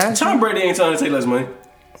says. Tom Brady ain't telling him to take less money.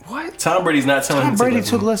 What? Tom Brady's not telling him to take less money. Tom Brady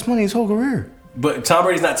took less money his whole career. But Tom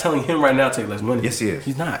Brady's not telling him right now to take less money. Yes, he is.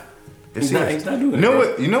 He's not. Yes, He's not doing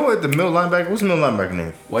it. You know what the middle linebacker, what's the middle linebacker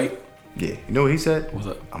name? White. Yeah. You know what he said? What's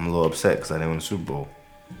up? I'm a little upset because I didn't win the Super Bowl.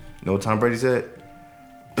 You know what Tom Brady said?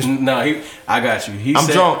 No, I got you. I'm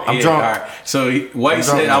drunk. All right. So White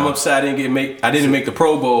said, "I'm upset I didn't make the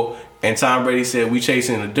Pro Bowl." And Tom Brady said, "We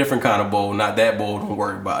chasing a different kind of bowl, not that bowl. Don't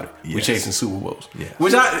worry about it. Yes. We chasing Super Bowls." Yes.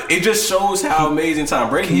 It just shows how amazing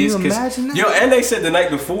Tom Brady is. Can you imagine that? Yo, and they said the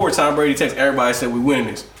night before Tom Brady texted everybody said, "We winning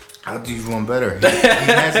this." How do you run better? He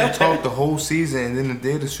hasn't talked the whole season, and then the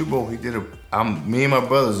day of the Super Bowl, he did me and my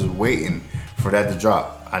brothers is waiting for that to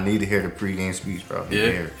drop. I need to hear the pregame speech, bro. I need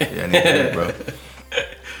to hear it, bro.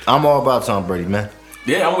 I'm all about Tom Brady, man.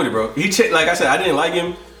 Yeah, I'm with it, bro. Like I said, I didn't like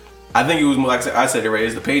him. I think it was more like I said it right.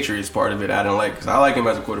 It's the Patriots part of it I didn't like because I like him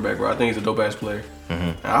as a quarterback, bro. I think he's a dope ass player.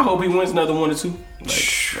 Mm-hmm. I hope he wins another 1 or 2.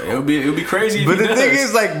 It'll be crazy. But the thing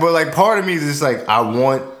is, part of me is just like I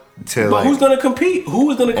want to. But who's gonna compete?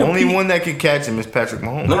 Who is gonna compete? Only one that can catch him is Patrick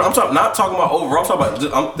Mahomes. No, I'm not talking about overall. I'm talking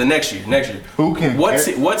about the next year. Who can?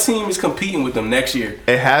 What team is competing with them next year?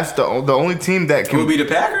 It has to. The only team that can will be the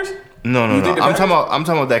Packers. No. I'm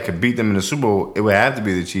talking about that could beat them in the Super Bowl. It would have to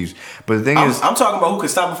be the Chiefs. But the thing is, I'm talking about who could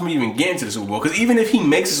stop him from even getting to the Super Bowl. Because even if he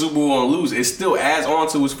makes the Super Bowl and lose, it still adds on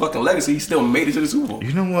to his fucking legacy. He still made it to the Super Bowl.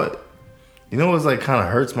 You know what? What's like kind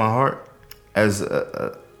of hurts my heart as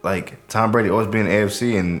like Tom Brady always being in the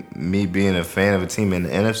AFC and me being a fan of a team in the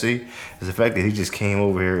NFC is the fact that he just came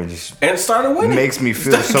over here and started winning. Makes me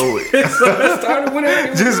feel started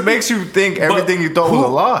winning. Just makes you think everything you thought was a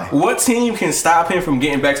lie. What team can stop him from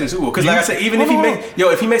getting back to the Super Bowl? Because like I said, even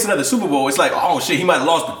if he makes another Super Bowl, it's like, oh shit, he might have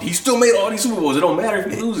lost, but he still made all these Super Bowls. It don't matter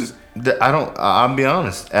if he loses. I'll be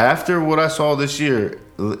honest. After what I saw this year,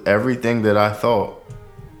 everything that I thought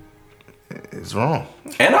is wrong.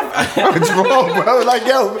 And it's wrong, bro. Like,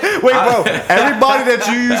 yo, wait, bro. Everybody that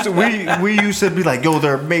you used to, we used to be like, yo,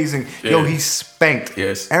 they're amazing. Yeah. Yo, he spanked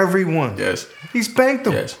everyone. Yes. He spanked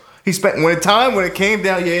them. Yes. He spanked. When it came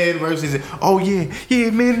down, the verse, he said, oh, yeah,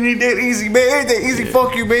 man, it ain't that easy, man. It ain't that easy. Yeah.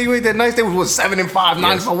 Fuck you, man. You ain't that nice. They was 7-5,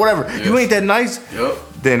 9-4, whatever. Yes. You ain't that nice. Yep.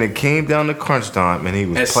 Then it came down to crunch time, and he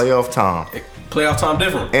was playoff time. Playoff time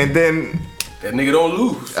different. And then that nigga don't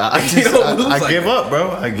lose. I give up,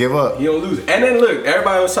 bro. I give up. He don't lose. And then look,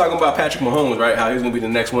 everybody was talking about Patrick Mahomes, right? How he was gonna be the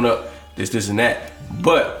next one up. this, and that.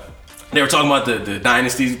 But they were talking about the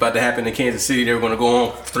dynasties about to happen in Kansas City. They were going to go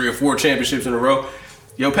on 3 or 4 championships in a row.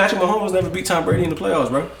 Yo, Patrick Mahomes never beat Tom Brady in the playoffs,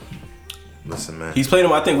 bro. Listen, man. He's played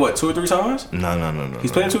him, I think, what, 2 or 3 times? No.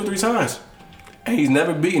 He's played him 2 or 3 times. And he's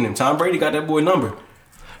never beaten him. Tom Brady got that boy number.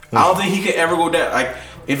 I don't think he could ever go down. Like,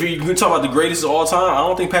 if you talk about the greatest of all time, I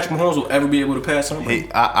don't think Patrick Mahomes will ever be able to pass Tom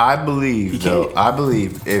Brady. I believe, though. I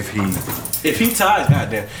believe if he ties,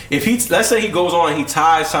 goddamn. Let's say he goes on and he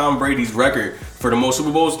ties Tom Brady's record for the most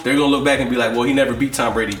Super Bowls, they're gonna look back and be like, well, he never beat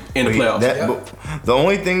Tom Brady in the playoffs. The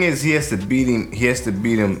only thing is he has to beat him. He has to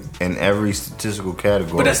beat him in every statistical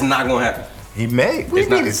category. But that's not gonna happen. He may. What do you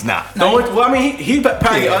mean it's not? Well, I mean, he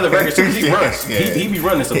probably get other records too. He runs. He be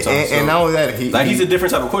running sometimes. And not only that, he's a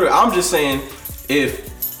different type of quarterback. I'm just saying,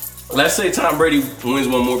 if let's say Tom Brady wins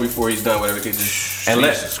one more before he's done, whatever the case is, and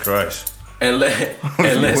Jesus Christ, and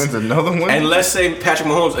wins another one, and let's say Patrick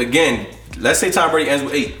Mahomes again. Let's say Tom Brady ends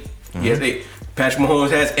with 8. He has 8. Patrick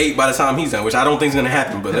Mahomes has 8 by the time he's done, which I don't think is going to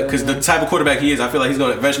happen. But because the type of quarterback he is, I feel like he's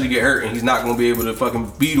going to eventually get hurt, and he's not going to be able to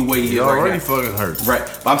fucking be the way he is right now. Already fucking hurt. Right.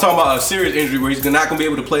 But I'm talking about a serious injury where he's not going to be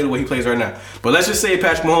able to play the way he plays right now. But let's just say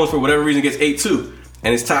Patrick Mahomes, for whatever reason, gets 8-2,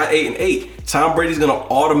 and it's tied 8-8. Tom Brady's going to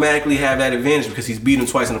automatically have that advantage because he's beat him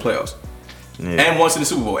twice in the playoffs. Yeah. And once in the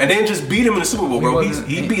Super Bowl. And then just beat him in the Super Bowl, bro.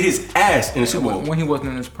 He beat his ass in the Super Bowl. When he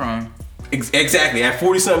wasn't in his prime. Exactly. At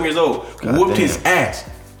 40-something years old. Whooped his ass.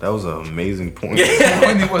 That was an amazing point.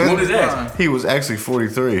 Yeah, what is that? He was actually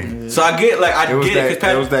 43. Yeah. So I get it.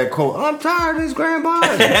 It was that quote. I'm tired of this grandpa.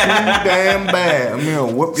 Too damn bad. I'm gonna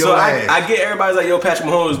whoop your ass. I get everybody's like, yo, Patrick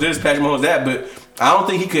Mahomes this, Patrick Mahomes that, but I don't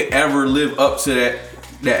think he could ever live up to that.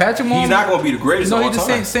 Patrick Mahomes, he's not gonna be the greatest. No, he's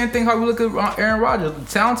the same thing. How we look at Aaron Rodgers,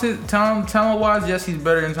 talent wise, yes, he's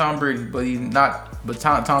better than Tom Brady, but he's not. But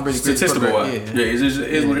Tom Brady's statistical wise, it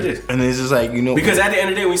is what it is. And it's just like, because at the end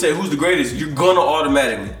of the day, when you say who's the greatest, you're gonna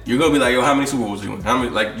automatically be like, yo, how many Super Bowls do you win? How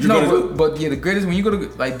many? Like but the greatest when you go to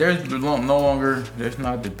like, there's no longer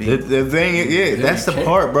not debate. The thing is, that's the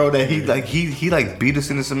part, bro, that he beat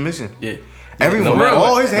us into submission. Yeah. Everyone,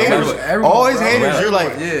 all his haters, you're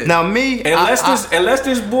like, now me, unless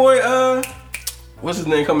this boy, what's his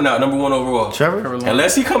name coming out, number 1 overall? Trevor.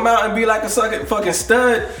 Unless he come out and be like a fucking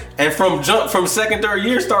stud, and from second, third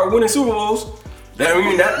year start winning Super Bowls.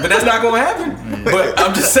 But that's not gonna happen. But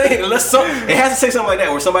I'm just saying, it has to say something like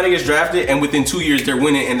that, where somebody gets drafted and within 2 years they're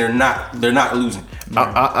winning and they're not losing.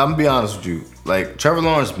 I'm gonna be honest with you. Like, Trevor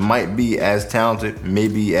Lawrence might be as talented,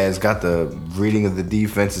 maybe as got the reading of the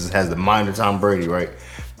defenses, has the mind of Tom Brady, right?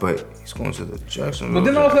 But he's going to the Jacksonville. But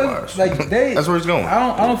then also, like, that's where he's going.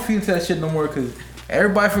 I don't feel that shit no more because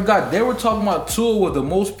everybody forgot they were talking about Tua was the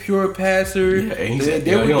most pure passer. Yeah,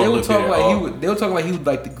 they were talking like he was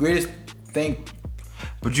like the greatest thing.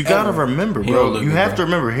 But you gotta remember, bro. You have to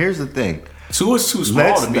remember. Here's the thing. Tua's too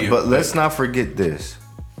small to be. But let's not forget this.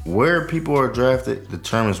 Where people are drafted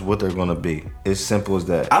determines what they're gonna be. It's simple as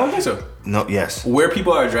that. I don't think so. No, yes. Where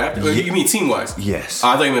people are drafted? You mean team wise? Yes.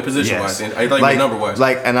 I thought you meant position wise. I thought you meant number wise.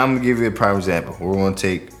 And I'm gonna give you a prime example. We're gonna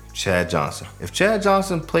take Chad Johnson. If Chad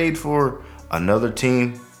Johnson played for another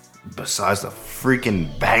team besides the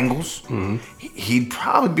freaking Bengals, he'd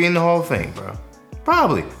probably be in the Hall of Fame, bro.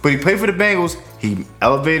 Probably. But he played for the Bengals. He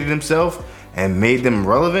elevated himself and made them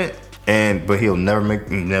relevant. But he'll never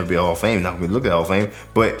be a Hall of Fame. Not gonna look at Hall of Fame.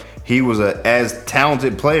 But he was as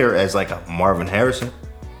talented player as like a Marvin Harrison.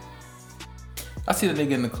 I see the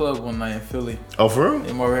nigga in the club one night in Philly. Oh, for real?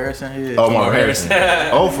 Yeah, Marvin Harrison. Yeah. Oh, Marvin Harrison.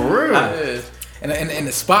 Oh, for real? Yeah. And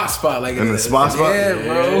the spot like in the spot. Yeah,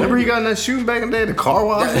 bro. Remember he got in that shooting back in the day, the car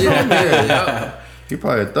wash. Yeah. He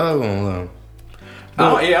probably a thug on them.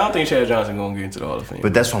 I don't think Chad Johnson gonna get into the Hall of Fame.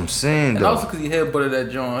 But that's what I'm saying, and though. Also because he headbutted that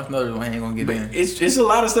joint. That's another one he ain't gonna get in. It's a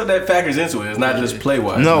lot of stuff that factors into it. It's not just play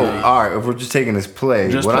wise. No, really. All right. If we're just taking his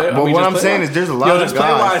play, what I'm saying is there's a lot of guys.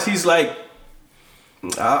 Play wise, he's like.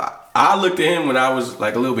 I looked at him when I was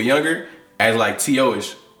like a little bit younger as like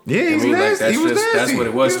T.O.-ish. Yeah, he's nasty. That's what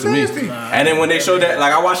it was to me. And then when they showed that,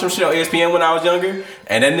 like I watched some shit on ESPN when I was younger,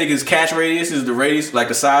 and that nigga's catch radius is the radius like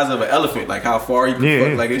the size of an elephant, like how far he can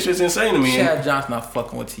fuck. Like it's just insane to me. Chad Johnson not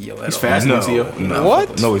fucking with T.O. He's faster than T.O. No.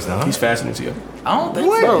 What? No, he's not. He's faster than T.O. I don't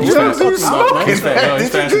think so. He's faster than T.O.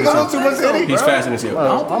 He's faster than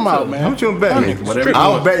T.O. I'm out, man. How much you bet me?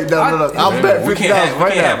 I'll bet. No. I'll bet $50 right now. We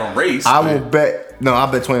can't have a race. I will bet. No,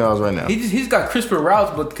 I'll bet $20 right now. He's got crisper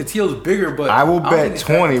routes, but Catill's bigger. But I will bet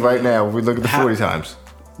 20 right now if we look at the 40 times.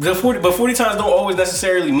 But 40 times don't always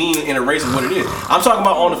necessarily mean in a race is what it is. I'm talking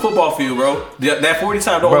about on the football field, bro. That 40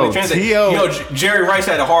 time don't only translate. Jerry Rice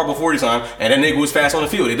had a horrible 40 time, and that nigga was fast on the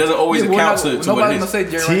field. It doesn't always account to what it is. Nobody's gonna say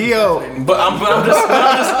Jerry Rice. But I'm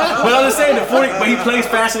just saying the 40. But he plays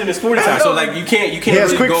faster than his 40 time, so like you can't. He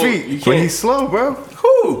has quick feet, but he's slow, bro.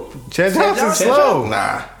 Who? Chad Johnson's slow.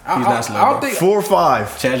 Nah. He's not slow. I don't think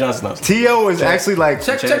 4.5. Chad Johnson's not slow. T.O. is actually like.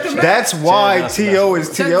 Check him out. That's why T.O. is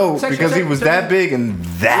T.O. because he was that big and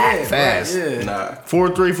that fast. Yeah. Nah.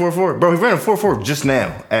 4.3, 4.4. Bro, he ran a 4.4 just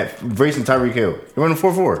now at racing Tyreek Hill. He ran a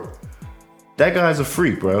 4.4. That guy's a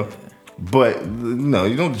freak, bro. But no,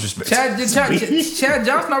 you don't disrespect. Chad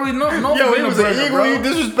Johnson already know. Yo, he was an Eagle. You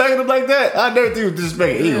disrespecting him like that? I never think you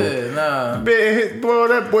disrespecting Eagle. Yeah, nah. Man, bro,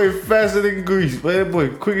 that boy faster than grease. Man, that boy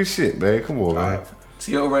quick as shit, man. Come on, man.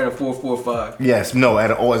 T.O. ran a 4.45. Yes, no,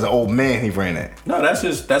 as an old man, he ran that. No, that's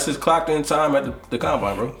his clocked in time at the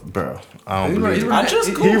combine, bro. Bro, I don't believe it. I just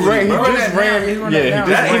He might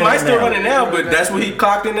still run it now, but that's what he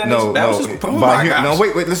clocked in. No,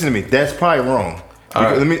 wait, listen to me. That's probably wrong.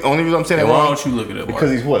 Only reason I'm saying that why wrong. Don't you look it up? Because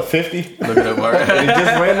he's what, 50? Look it up, Mark. He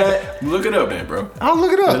just ran that. Look it up, then, bro. I'll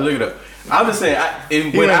look it up. Look it up. I'm just saying,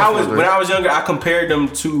 when I was younger, I compared them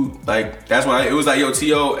to like that's why it was like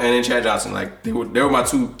T.O. and then Chad Johnson. Like they were my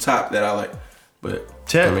two top that I like. But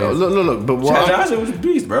Chad, look. But Chad Johnson was a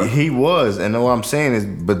beast, bro. He was, and what I'm saying is,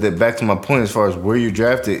 but back to my point, as far as where you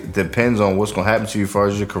drafted, depends on what's gonna happen to you as far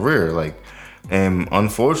as your career. Like, and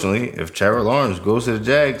unfortunately, if Trevor Lawrence goes to the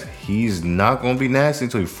Jags, he's not gonna be nasty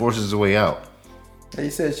until he forces his way out.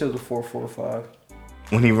 He said it shows a 4.45.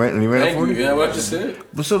 When he ran a 40? Yeah, what I just said.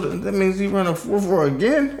 But so that means he ran a 4.4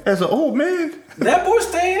 again as an old man? That boy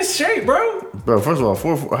stay in shape, bro. Bro, first of all,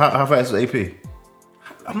 4.4, how fast is AP?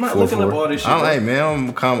 I'm not looking up all this shit. Hey, man,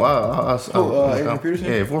 I'm calm. Adrian Peterson?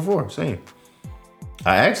 Yeah, 4.4, same.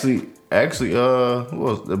 I actually, who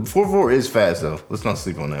else? 4.4 is fast, though. Let's not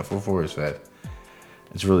sleep on that. 4.4 is fast.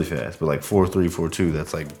 It's really fast. But like 4.3, 4.2,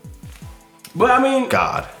 that's like... But I mean...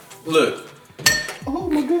 God. Look. Oh,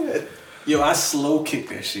 my God. Yo, I slow kick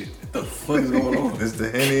that shit. What the fuck is going on? It's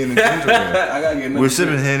the Henny and the ginger ale. I gotta get We're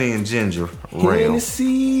sipping Henny and ginger ale.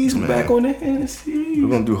 Hennessy's back on the Hennessy.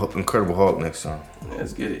 We're gonna do Incredible Hulk next time.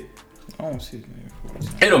 Let's get it. I don't see it.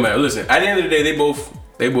 It don't matter. Listen, at the end of the day, they both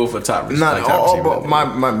are top. But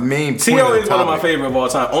my main T.O. is one of my favorite of all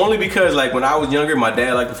time. Only because like when I was younger, my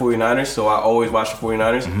dad liked the 49ers, so I always watched the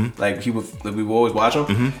 49ers. Mm-hmm. Like we would always watch them.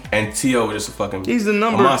 Mm-hmm. And T.O. was just a fucking he's the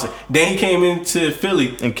number monster. Then he came into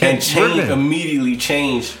Philly and immediately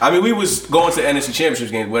changed. I mean, we was going to NFC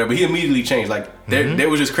Championship games, whatever. But he immediately changed. Like they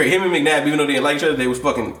was just crazy. Him and McNabb, even though they didn't like each other, they was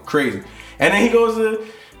fucking crazy. And then he goes to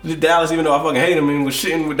Dallas, even though I fucking hate him and was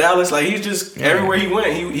shitting with Dallas, like he's just everywhere he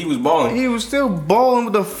went, he was balling. He was still balling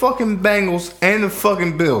with the fucking Bengals and the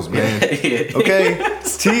fucking Bills, man. Okay,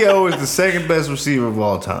 T.O. is the second best receiver of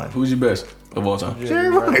all time. Who's your best of all time? Jerry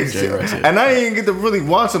Rice. Yeah. And I didn't get to really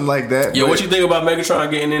watch him like that. Yo, what you think about Megatron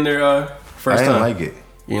getting in there first time? I didn't like it.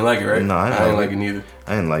 You didn't like it, right? No, I didn't like it neither.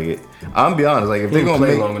 I didn't like it. I'm be honest, like if they're gonna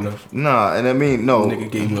play make long enough. Nah, and I mean no.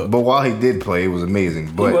 Nigga gave up. But while he did play, it was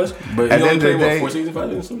amazing. But he was. But at he the only end of the played day, 4 seasons, 5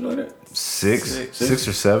 seasons, something like that. Six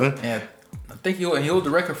or seven. Yeah, I think he holds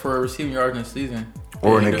the record for receiving yards in a season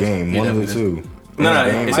or in a game, one of the two. No,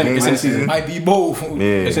 it's in the season. Might be both.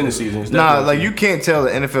 Yeah, it's in the season. Like you can't tell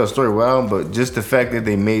the NFL story well, but just the fact that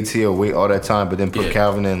they made T.O. wait all that time, but then put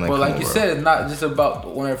Calvin in, well, like you said, it's not just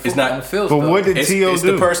about when it's not on the field. But what did T.O. do? It's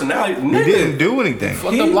the personality. He didn't do anything.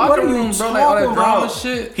 Fucked the locker room, bro. Like all that drama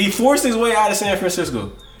shit. He forced his way out of San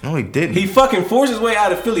Francisco. No, he didn't. He fucking forced his way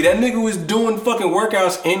out of Philly. That nigga was doing fucking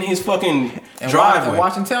workouts in his fucking driveway.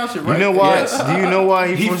 Watching Township, right? You know why? Yes. Do you know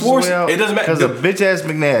why he forced his way out? It doesn't matter. Because of bitch ass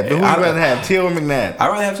McNabb. Who would you rather have, T.O. or McNabb? I'd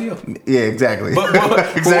rather have T.O. Yeah, exactly. But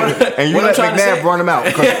exactly. And you let McNabb run him out.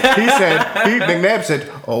 Because McNabb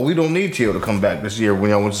said, "Oh, we don't need T.O. to come back this year when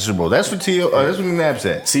y'all went to the Super Bowl." That's what T.O. That's what McNabb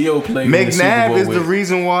said. T.O. played. McNabb is the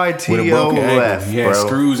reason why T.O. left. He had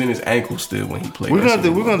screws in his ankle still when he played. We're gonna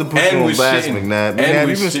put you on blast, McNabb. McNabb,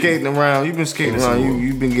 you've been skating around. You've been skating around.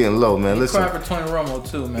 You've been getting low, man. Listen. He cried for Tony Romo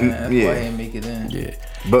too, man. That's why he didn't make it in. Yeah.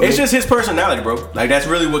 But it's just his personality, bro. Like that's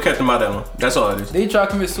really what kept him out that long. That's all it is. They try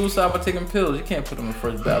to commit suicide by taking pills. You can't put him in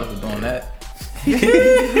first ballot for doing that. You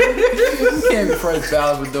can't be first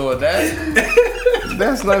ballot for doing that.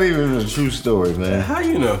 That's not even a true story, man. How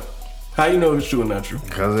you know? How you know it's true or not true?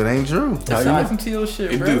 Because it ain't true. That's like some T.O.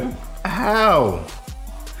 shit, bro. How?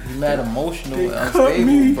 You mad emotional and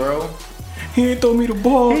unstable, bro. He ain't throw me the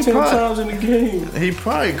ball 10 times in the game. He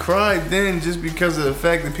probably cried then just because of the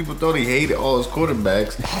fact that people thought he hated all his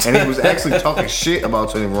quarterbacks, and he was actually talking shit about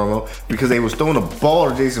Tony Romo because they was throwing a ball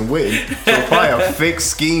to Jason Witten. So it's probably a fake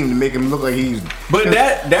scheme to make him look like he's. But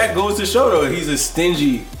that goes to show though he's a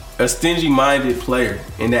stingy-minded player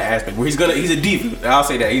in that aspect. Where he's a diva. I'll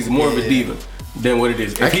say that he's more of a diva than what it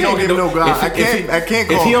is. If I can't give no guy. I can't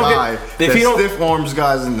call a guy that stiff arms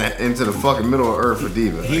guys into the fucking middle of earth for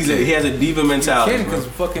diva. He has a diva mentality.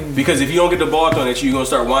 Because if you don't get the ball thrown at you, you're gonna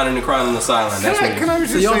start whining and crying on the sideline. That's what it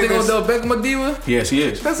is. So you don't think Odell Beckham a diva? Yes, he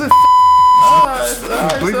is. That's a.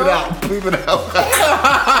 Bleep it out. Bleep it out.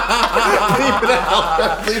 Bleep it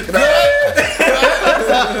out.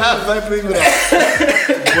 Bleep it out.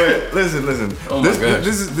 But listen. Oh this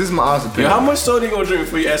is my honest opinion. Yo, how much soda you gonna drink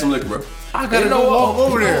before you add some liquor, bro? I gotta walk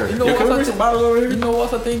over there. You know Yo, can we bring some bottles over here? You know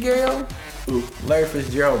what I think, Gary? Larry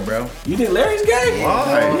Fitzgerald, bro. You think Larry's gay?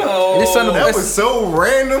 Why? No. That was so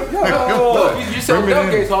random. No, you said Odell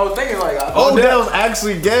gay, so I was thinking like, Odell's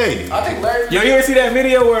actually gay. I think Larry. Yo, you ever see that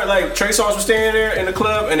video where like Trey Songz was standing there in the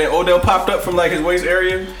club and then Odell popped up from like his waist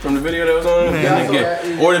area from the video that was on?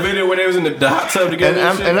 Or the video where they was in the hot tub together.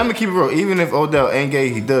 And I'm gonna keep it real. Even if Odell ain't gay,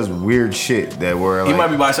 he does weird shit that where like, he might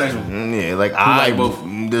be bisexual. Yeah, like both.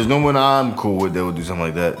 There's no one I'm cool with that would do something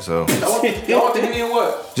like that. So You want the Henny and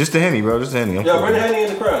what? just the Henny, bro. Just the Henny. Yo, bring the Henny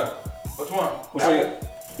in the crowd. Which one? Which one?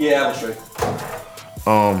 Yeah, apple straight.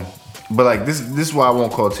 But like this is why I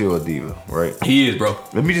won't call Tio a diva, right? He is, bro.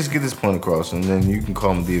 Let me just get this point across, and then you can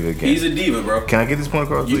call him diva again. He's a diva, bro. Can I get this point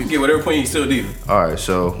across? You please? can get whatever point, he's still a diva. All right,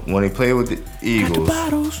 so when he played with the Eagles,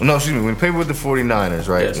 when he played with the 49ers,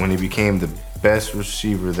 right? Yes. When he became the best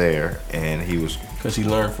receiver there, and he was Because he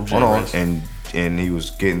learned from hold on, James. and he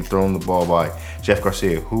was getting thrown the ball by Jeff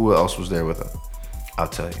Garcia. Who else was there with him? I'll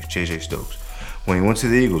tell you, JJ Stokes. When he went to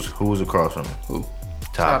the Eagles, who was across from him? Who?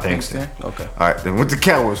 Todd Pinkston. Okay. All right, then with the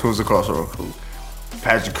Cowboys, who was across from him? Who?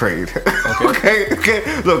 Patrick Craig.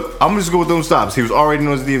 Okay. Look, I'm just going with those stops. He was already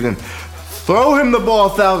known as a diva. Then throw him the ball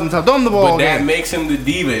 1,000 times. Throw him the ball. But that makes him the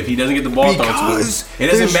diva if he doesn't get the ball thrown to him. It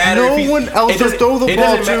doesn't matter no if one else to throw the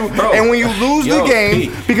ball to. And when you lose the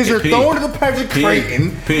game because you're throwing to the Patrick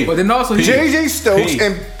Creighton, but then also JJ Stokes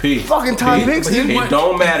and fucking Todd Pinkston. It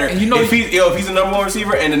don't matter. And you know if he's the number one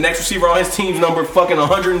receiver and the next receiver on his team's number fucking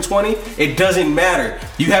 120, it doesn't matter.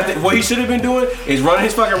 You have to. What he should have been doing is running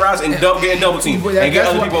his fucking routes and getting double teamed and get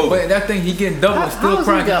other people over. But that thing he getting double and still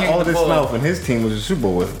crying. He got all this mouth and his team was a Super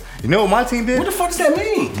Bowl with him. You know what my team did? What the fuck does that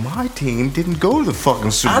mean? My team didn't go to the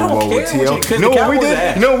fucking Super I don't Bowl with care TL. what you- You know what we the Cowboys did?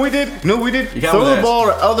 ass. You know what we did? You know what we did? The Cowboys Throw the ass. ball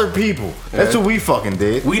to other people. That's what we fucking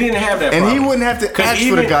did. We didn't have that And problem. he wouldn't have to 'Cause ask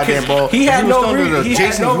for the goddamn ball. He had was no throwing to reason. the He had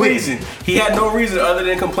Jason no Witten. reason. He had no reason other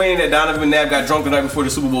than complaining that Donovan McNabb got drunk the night before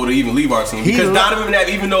the Super Bowl to even leave our team. Because Donovan McNabb,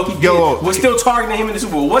 even though he was still targeting him in the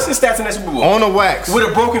Super Bowl. What's his stats in that Super Bowl? On the wax. With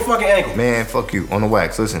a broken fucking ankle. Man, fuck you. On the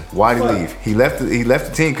wax. Listen, why did he leave? He left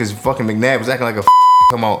the team because fucking McNabb was acting like a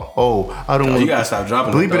come out. Oh, I don't want. You gotta stop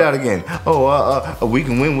dropping. Bleep it out again. We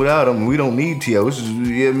can win without him. We don't need T.O. This is,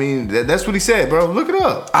 you know what I mean, that's what he said, bro. Look it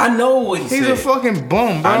up. I know what he said. He's a fucking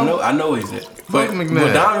bum, bro. I know what he said. But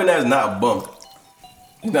McNabb. Donovan McNabb is not a bum.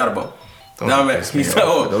 He's not a bum. Donovan, he's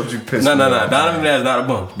not. Don't you piss No. me off. Donovan McNabb is not a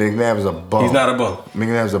bum. McNabb is a bum. He's not a bum.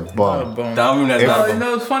 McNabb's a bum. Donovan McNabb is not a You bum.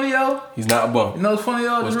 know what's funny, yo? He's not a bum. You know what's funny, yo?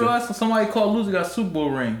 I What's just realized somebody called loser got a Super Bowl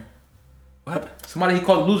ring. What? Somebody he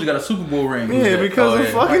called loser got a Super Bowl ring. Yeah, because of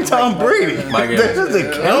fucking Tom Brady. Mike That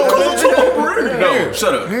doesn't count. No,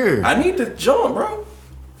 shut up. Here. I need the jump, bro.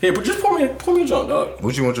 Here, but just pour me a jump, dog.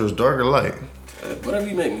 What you want yours, dark or light? Whatever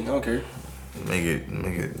you make me, I don't care. Make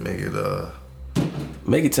it.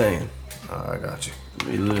 Make it tan. I got you.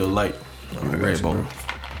 Make it a little light. Red bone.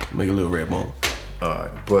 Make it a little red bone. All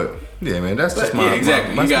right, but yeah, man, that's just my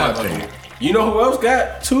exactly. That's You got my thing. You know who else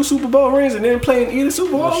got 2 Super Bowl rings and didn't play in either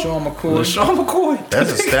Super Bowl? LaShawn McCoy. LaShawn McCoy. That's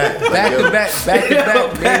a stat. Back to back,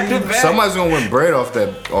 Back to back. Somebody's gonna win bread off that.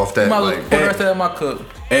 Might as well put the rest of that in my cup.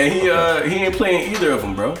 And he ain't playing either of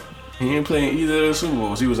them, bro. He ain't playing either of the Super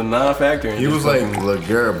Bowls. He was a non-factor. He was like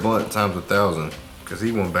LeGarrette Blunt times 1,000 because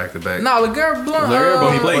he went back to back. Nah, LeGarrette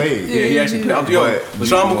Blunt. He played. Yeah, he actually played. Yo,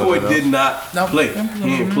 LaShawn McCoy did not play.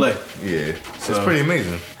 He didn't play. Yeah, it's pretty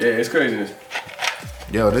amazing. Yeah, it's craziness.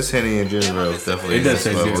 Yo, this Henny and Ginger Ale is definitely. It does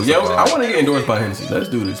taste good. Yo, I want to get endorsed by Hennessy. Let's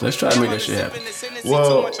do this. Let's try to make that shit happen.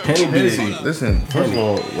 Well, Hennessy. Listen, first of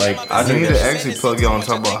all, like I need to actually plug y'all and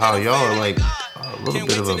talk about how y'all are like a little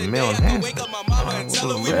bit of a male enhancement.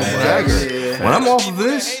 When I'm off of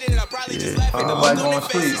this, Ain't nobody going to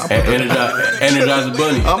sleep. Energize the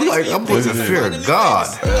bunny. I'm like, I'm putting the fear of God.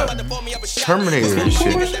 Terminator and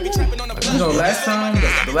shit. Like, You know, last time I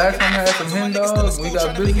had some hen dogs, we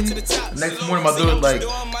got busy. The next morning, my daughter was like,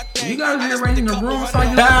 "You guys rearranging the room? It's like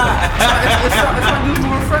you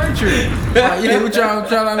moving furniture." Like, yeah, we're trying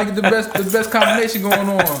to make it the best combination going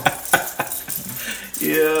on.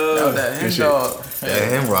 Yeah, That hen dog. That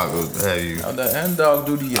hen rock will have you. That hen dog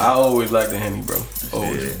do the. I always like the Henny, bro.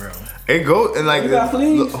 Always, bro. It goes and like You got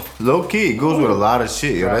fleas? low key, it goes with a lot of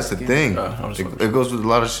shit. Yo, that's the thing. I'm sorry. It goes with a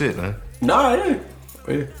lot of shit, man. Nah,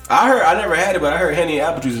 yeah. I never had it, but I heard Henny and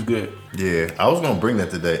apple juice is good. Yeah, I was gonna bring that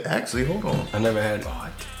today. Actually, hold on. I never had it. I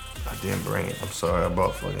didn't bring it. I'm sorry. I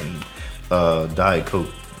brought fucking Diet Coke.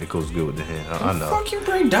 It goes good with the hen. I know. Fuck you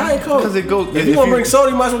bring Diet Coke. Because it goes. If you want to bring soda,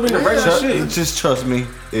 you might as well bring the regular shit. Just trust me,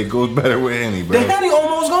 it goes better with Henny, bro. The Henny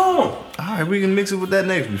almost gone. All right, we can mix it with that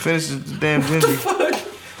next. We finish the damn ginger. Fuck.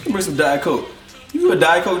 You bring some Diet Coke. You a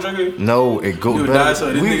Diet Coke drinker? No, it goes You a better. Diet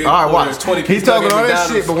Soda. This nigga All right, watch. orders 20 He's talking all that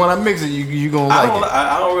McDonald's. shit, but when I mix it, you gonna I like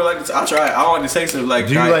it. don't really like it. I'll try it. I don't like the taste of like.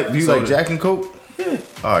 Do you Diet like soda. Jack and Coke? Yeah.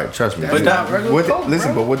 All right, trust me. But not regular Coke,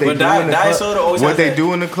 listen, bro. but what they But do Diet- in the Diet club, soda always what has they that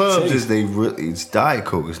do in the clubs taste. is it's Diet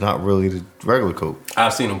Coke. It's not really the regular Coke.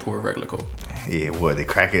 I've seen them pour regular Coke. Yeah, what they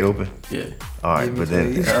crack it open? Yeah. All right, but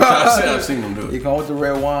then I've seen them do You it. go with the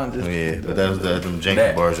red wine. Just yeah, but that was them janky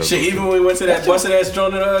That bars. shit, even when we went to that busted ass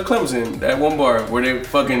joint at Clemson, that one bar where they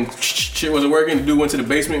fucking shit wasn't working, the dude went to the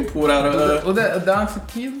basement and pulled out a. was that a Don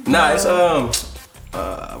Tequila? Nah, it's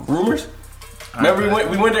Rumors. Remember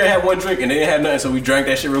we went there and had one drink and they didn't have nothing, so we drank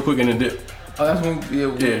that shit real quick and then dipped. Oh, that's when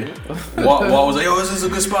Yeah. Walt was like, yo, this is a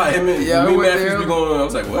good spot. Him and Yeah, me we and went Matthews there. be going on. I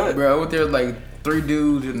was like, what? Bro, I went there like 3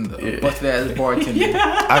 dudes and a busted ass bartender.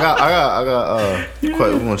 I got. We're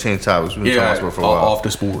gonna change topics. We've been talking about sport for a while. Off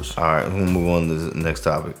the sports. All right, we'll move on to the next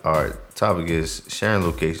topic. All right, topic is sharing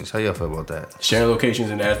locations. How y'all feel about that? Sharing locations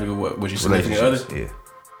in the aspect of what your significant other. Yeah.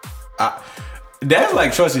 That's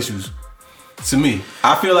like trust issues to me.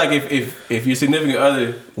 I feel like if your significant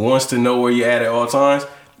other wants to know where you're at all times,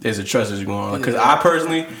 there's a trust issue going on. Because I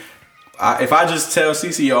personally, if I just tell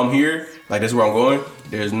CC, yo, I'm here, like that's where I'm going,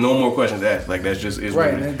 there's no more questions asked. Like that's just is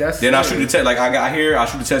Right, what it is. that's Then I it. shoot the text. Like I got here, I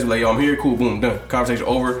shoot the text like, yo, I'm here, cool, boom, done. Conversation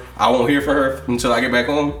over. I won't hear from her until I get back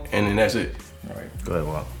home, and then that's it. Right. Go ahead,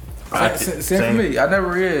 Wow. Same for me. I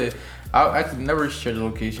never I could never share the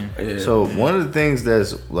location. Yeah. So one of the things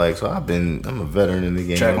that's like, so I'm a veteran in the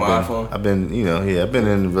game. Check my iPhone. I've been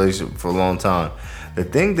in a relationship for a long time. The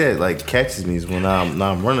thing that like catches me is when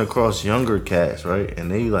I'm running across younger cats, right? And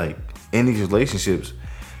they like in these relationships,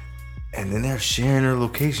 and then they're sharing their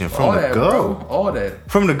location from All the that, go. bro. All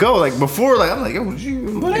that. From the go, like before, like I'm like, yo,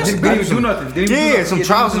 you Didn't even do nothing. Yeah, some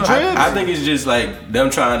trials and tribs. I think it's just like them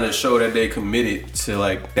trying to show that they committed to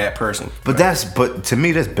like that person. But to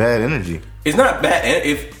me that's bad energy. It's not bad. And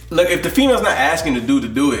if the female's not asking the dude to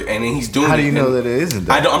do it, and then he's doing it. How do you know then- that it isn't?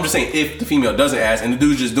 That? I don't. I'm just saying if the female doesn't ask, and the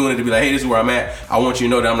dude's just doing it to be like, hey, this is where I'm at. I want you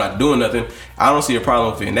to know that I'm not doing nothing. I don't see a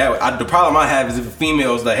problem with it. And the problem I have is if a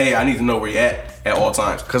female's like, hey, I need to know where you're at all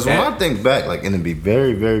times. Because when I think back, like in the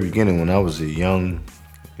very, very beginning, when I was a young,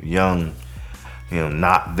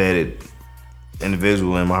 not vetted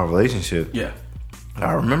individual in my relationship, yeah.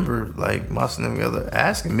 I remember like my significant other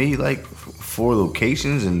asking me like for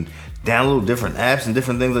locations and download different apps and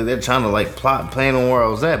different things like that, trying to like plot and plan on where I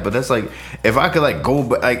was at. But that's like, if I could like go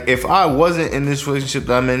back, like if I wasn't in this relationship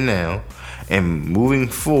that I'm in now and moving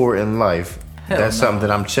forward in life, that's something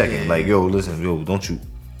that I'm checking. Like, yo, listen, don't you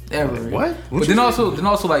Ever. like, what? But then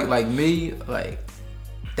also like me, like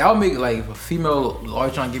that would make like if a female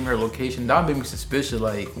always trying to give me her location, that would make me suspicious.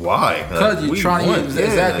 Like Why? because you're trying to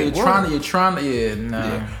exactly. like, You're trying to nah.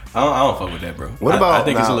 Yeah. I don't fuck with that, bro. What about I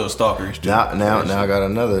think it's a now- little stalkerish. Now I got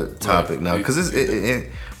another topic Right. now because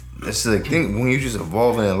it's the thing when you just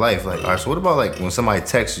evolving in life. Like, all right, so what about like when somebody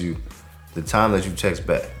texts you, the time that you text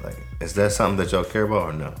back? Like, is that something that y'all care about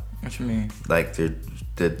or no? What you mean? Like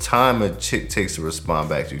the time a chick takes to respond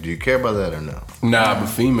back to you. Do you care about that or no? Nah, but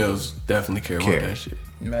females definitely care Care. about that shit.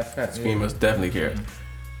 Matter of fact, yeah. Females definitely care.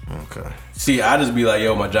 Okay. See, I just be like,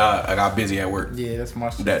 yo, my job, I got busy at work. Yeah, that's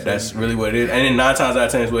my shit. That's really what it is. And then 9 times out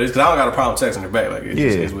of 10 is what it is. Because I don't got a problem texting her back. Like, it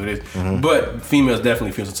just Yeah. is what it is. But females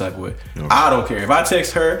definitely feel some type of way. I don't care. If I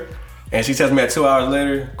text her and she texts me at 2 hours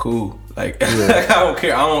later, cool. Like, I don't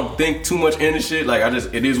care. I don't think too much into shit. Like,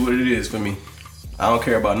 it is what it is for me. I don't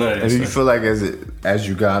care about none of that And do you stuff. feel like as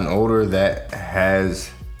you gotten older that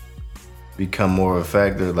has become more of a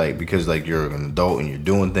factor, like because like you're an adult and you're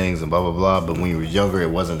doing things and blah blah blah, but when you were younger it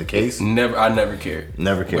wasn't the case? I never cared.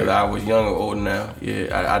 Never cared. Whether I was young or old now.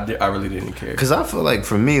 Yeah, I really didn't care. Because I feel like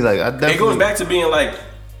for me, like I definitely It goes back to being like,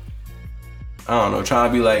 I don't know, trying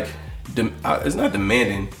to be like, it's not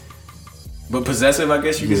demanding, But possessive, I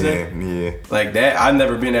guess you could say. Yeah. Like that, I've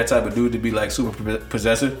never been that type of dude to be like super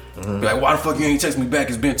possessive. Be like, why the fuck you ain't text me back?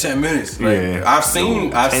 It's been 10 minutes. Like, I've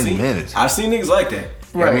seen niggas like that.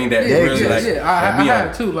 Right. I mean that I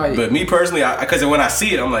have too. Like, but me personally, because when I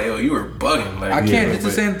see it, I'm like, yo, you were bugging. Like, I can't. It's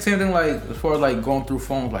the same thing. Like as far as like going through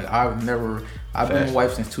phones, like I've been with my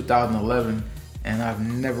wife since 2011, and I've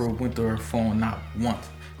never went through her phone not once.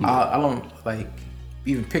 I don't like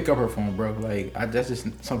even pick up her phone, bro. Like that's just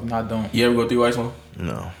something I don't. You ever go through your wife's phone?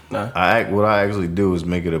 No. Nah. What I actually do is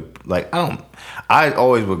make it I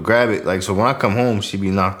always would grab it. Like, so when I come home, she be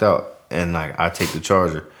knocked out, and like I take the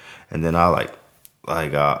charger, and then I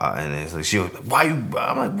and it's like, she was like, why you?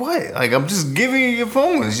 I'm like, what? Like, I'm just giving you your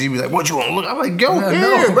phone. And she be like, what you want to look? I'm like, yo,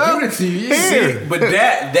 here, bro. Give it to you. Here. See, but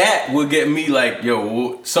that would get me like,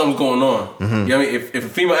 yo, something's going on. You know what I mean? If a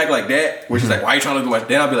female act like that, where she's like, why you trying to look at my,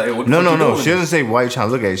 then I'll be like, hey, what the fuck you doing? She doesn't say why you trying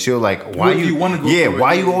to look at it. She'll like, why you want to go? Yeah,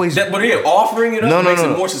 why you always? But offering it up makes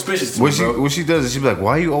it more suspicious to me, bro. What she does is she be like,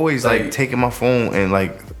 why you always like taking my phone and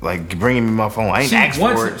like bringing me my phone? I ain't asked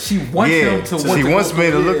for it. She wants him to. She wants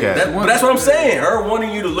me to look at it. But that's what I'm saying. Her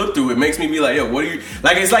wanting you to look through it makes me be like, yo, what are you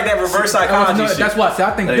like? It's like that reverse psychology shit. That's why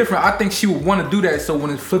I think different. I think she would want to do that. So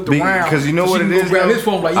when it's flipped around, because you know what it is. Grab his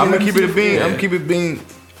phone, like, I'm gonna keep it a bean. I'm gonna keep it bean.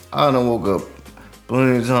 I done woke up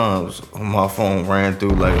plenty of times when my phone ran through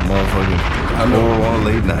like a motherfucking on a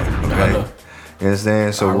late night. Okay, you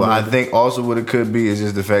understand? So what I think also what it could be is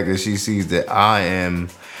just the fact that she sees that I am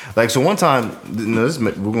like. So one time,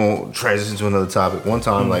 we're gonna transition to another topic. One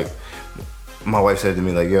time, like my wife said to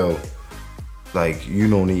me, like, yo, like, you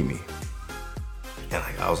don't need me. And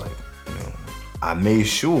like I was like, I made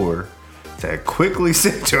sure to quickly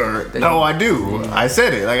say to her, no, I do. I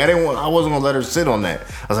said it. Like I wasn't gonna let her sit on that.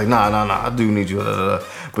 I was like, nah, I do need you.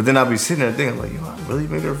 But then I'll be sitting there thinking, like, yo, I really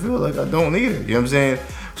made her feel like I don't need her. You know what I'm saying?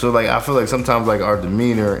 So like I feel like sometimes like our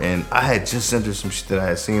demeanor, and I had just sent her some shit that I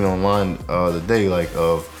had seen online the other day, like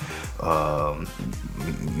of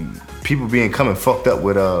people coming fucked up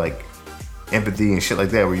with like empathy and shit like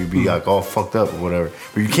that, where you be like all fucked up or whatever,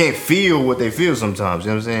 but you can't feel what they feel sometimes.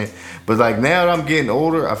 You know what I'm saying? But like now that I'm getting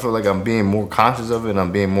older, I feel like I'm being more conscious of it, and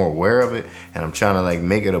I'm being more aware of it, and I'm trying to like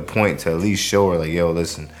make it a point to at least show her, like, yo,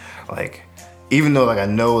 listen, like, even though like I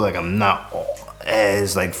know like I'm not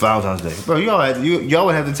as like Valentine's Day, bro, y'all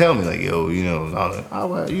would have to tell me, like, yo, you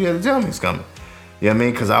had to tell me it's coming. You know what I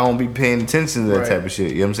mean? Because I don't be paying attention to that type of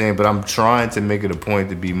shit. You know what I'm saying? But I'm trying to make it a point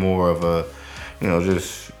to be more of a,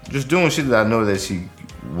 just doing shit that I know that she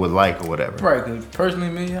would like or whatever. Right, because personally,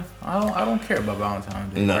 me, I don't care about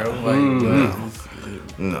Valentine's Day, no. bro.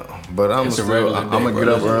 No, but I'm gonna get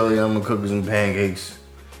up early. I'm gonna cook some pancakes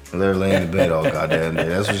and let her lay in the bed all goddamn day.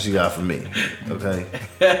 That's what she got for me. Okay,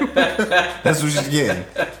 that's what she's getting.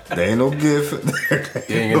 There ain't no gift.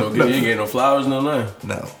 You ain't getting no flowers, no nothing.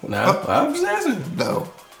 No. I'm just asking.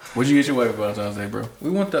 No. What'd you get your wife for Valentine's Day, bro? We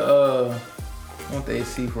went to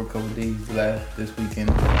AC for a couple of days this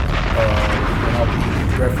weekend. I'll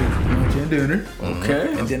be breakfast, lunch, and dinner.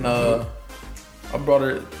 Okay. And then I brought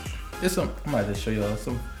her. I might have to show y'all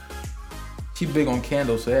some. She big on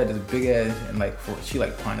candles, so I had this big ass, and she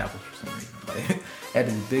like pineapples for some reason. Like, had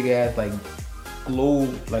this big ass like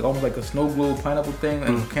globe, like almost like a snow globe pineapple thing,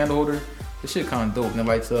 and a candle holder. This shit kind of dope, and it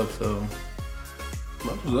lights up. So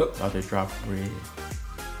look, out there dropping bread.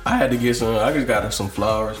 I had to get some. I just got her some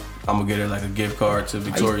flowers. I'm gonna get her like a gift card to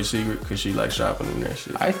Victoria's Secret because she likes shopping and that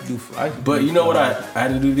shit. But you know what I had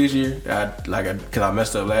to do this year? Because I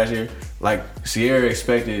messed up last year. Like, Sierra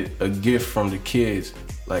expected a gift from the kids,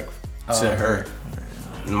 like, to her.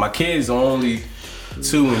 And my kids are only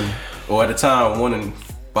 2 or at the time 1 and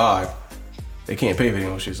 5. They can't pay for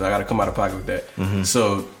any shit, so I gotta come out of pocket with that. Mm-hmm.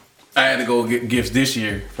 So I had to go get gifts this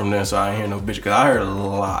year from them, so I ain't hear no bitch, because I heard a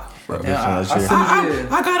lot. Yeah,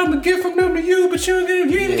 I got him a gift from them to you, but you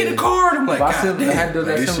didn't get a card. I'm like, I had to do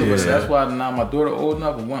that similar. That's why now my daughter old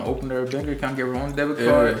enough, but one opened her bank account, get her own debit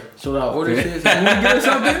card, showed her order shit. So you want to get her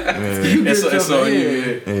something? You get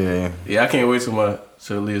something. Yeah, I can't wait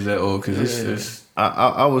till Leah's that old, because it's.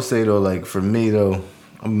 I would say though, like for me though,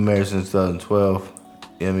 I'm married since 2012.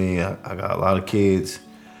 You know what I mean? I got a lot of kids.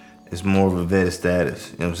 It's more of a vet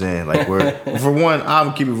status. You know what I'm saying? Like, where, for one,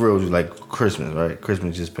 I'm keep it real with you. Like, Christmas, right?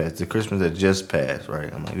 Christmas just passed. The Christmas that just passed, right?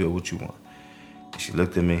 I'm like, yo, what you want? And she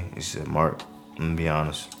looked at me and she said, Mark, I'm going to be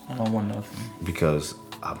honest. I don't want nothing. Because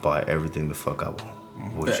I buy everything the fuck I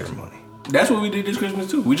want with your money. That's what we did this Christmas,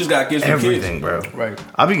 too. We just got gifts for kids. Everything, bro. Right.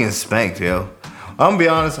 I be getting spanked, yo. I'm gonna be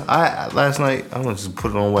honest. Last night I'm gonna just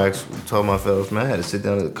put it on wax. Told my fellas, man, I had to sit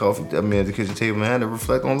down at the kitchen table, man. I had to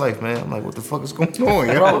reflect on life, man. I'm like, what the fuck is going on,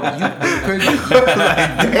 yo? Bro, you crazy.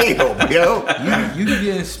 Like, damn, yo. You be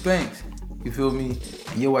getting spanked, You feel me?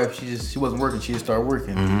 And your wife, she wasn't working. She just started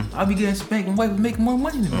working. I'll be getting spanked. My wife was making more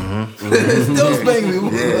money than me. Still spank me.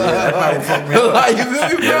 That fuck me up. Like, you feel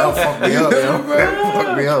me, bro? Yeah, fuck me up, yo.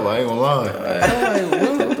 Fuck me up. I ain't gonna lie.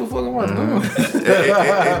 Like, what the fuck am I doing?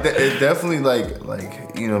 It definitely like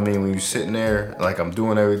you know what I mean, when you're sitting there, like I'm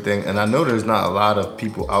doing everything, and I know there's not a lot of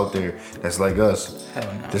people out there that's like us. Hell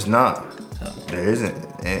no. There's not. There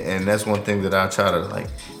isn't, and that's one thing that I try to like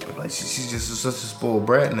she's just such a spoiled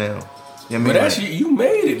brat now. You know But that's you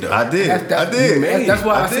made it though. I did. That's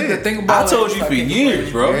why I said the thing about. I told you for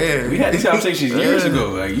years, bro. Yeah. We had these conversations years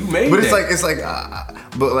ago. Like you made But that. it's like,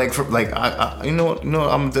 but like I you know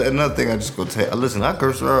I'm another thing I just go tell. Listen, I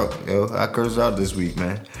cursed her out, yo. I cursed her out this week,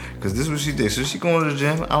 man, because this is what she did. So she going to the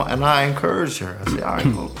gym, and I encouraged her. I said, all right,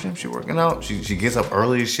 go to the gym. She working out. She gets up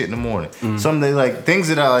early as shit in the morning. Something like things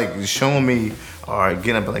that I like showing me. All right,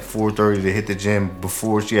 getting up at like 4:30 to hit the gym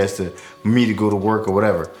before she has to me to go to work or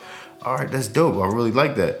whatever. All right, that's dope. I really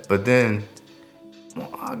like that. But then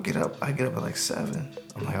I get up at like 7.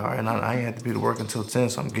 I'm like, all right, I ain't have to be to work until 10,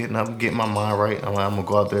 so I'm getting up, getting my mind right. I'm like, I'm gonna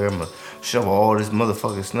go out there, I'm gonna shovel all this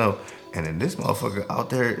motherfucking snow. And then this motherfucker out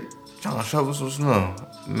there trying to shovel some snow.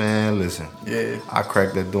 Man, listen. Yeah. I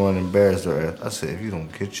cracked that door and embarrassed her ass. I said, if you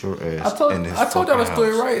don't get your ass in this I told y'all the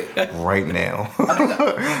fucking story house right now.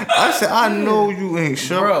 I said, I know you ain't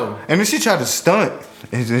sure. Bro. And then she tried to stunt.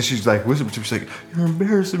 And then she's like, whispering to me, she's like, you're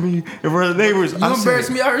embarrassing me in front of the neighbors. You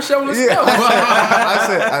embarrassed me out here shoveling Yeah, snow. I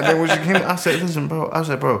said, and then when she came, I said, listen, bro. I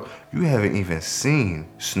said, bro, you haven't even seen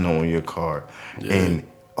snow in your car in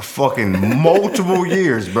fucking multiple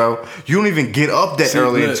years, bro. You don't even get up that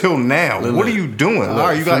early until now. What are you doing? All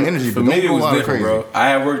right, you got energy, For but me, don't it go was out different, crazy. bro. I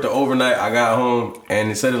had worked the overnight. I got home, and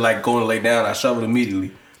instead of like going to lay down, I shoveled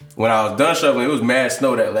immediately. When I was done shoveling, it was mad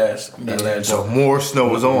snow that last So jump. more snow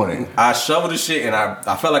was on it. I shoveled the shit, and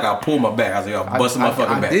I felt like I pulled my back. I was like, I busted my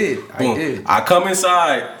fucking back. I did. I come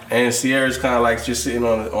inside, and Sierra's kind of like just sitting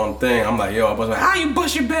on the thing. I'm like, yo, I bust my back. How you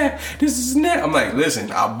bust your back? This is that. I'm like,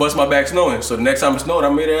 listen, I bust my back snowing. So the next time it snowed, I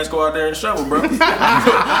made her ass go out there and shovel, bro. See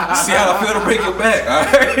how I feel to break your back,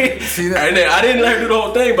 all right? See that? And then I didn't let her do the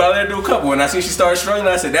whole thing, but I let her do a couple. When I see she started struggling,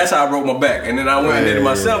 I said, that's how I broke my back. And then I went and did it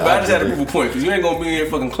myself, but I just had to prove a point, because you ain't gonna be here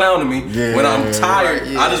fucking clowning me when I'm tired.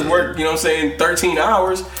 I just work, you know what I'm saying, 13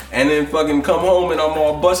 hours, and then fucking come home and I'm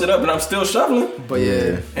all busted up and I'm still shoveling. But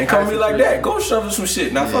yeah. And come to me like that. Go shovel some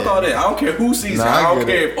shit. Now fuck all that. I don't care who sees it. I don't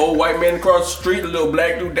care if old white man across the street, a little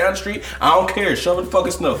black dude down the street. I don't care. Shovel the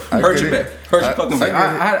fucking snow. Hurt your back. Hurt your fucking back.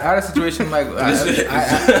 I had a situation like I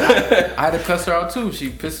had to cuss her out too. She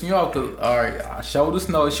pissed me off because I shoveled the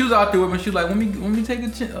snow. She was out there with me. She was like, "Let me take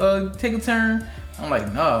a turn." I'm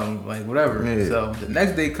like, no, like whatever. Yeah. So the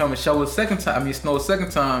next day come and shovel the second time. I mean, snow the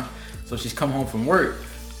second time. So she's come home from work.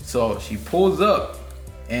 So she pulls up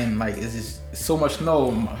and like it's just so much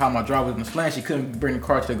snow. How my driver's been slammed. She couldn't bring the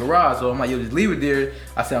car to the garage. So I'm like, yo, just leave it there.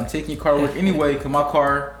 I said, I'm taking your car to work anyway because my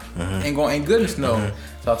car ain't good in the snow.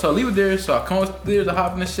 So I told her leave it there. So I come upstairs, I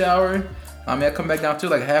hop in the shower. I mean, I come back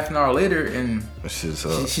downstairs like half an hour later and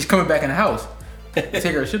she's coming back in the house. I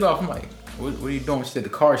take her shit off. I'm like, what are you doing? She said the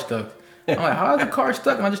car's stuck. I'm like, how is the car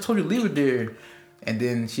stuck? And I just told you to leave it there. And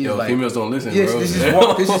then she's like, females don't listen, yeah, bro.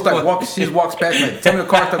 She just walks past me. Like, tell me the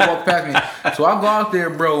car stuck, walk past me. So I go out there,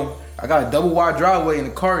 bro. I got a double wide driveway and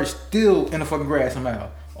the car is still in the fucking grass somehow.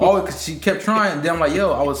 All because she kept trying. And then I'm like,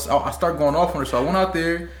 yo, I started going off on her. So I went out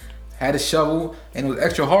there, had a shovel, and it was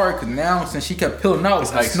extra hard because now since she kept peeling out,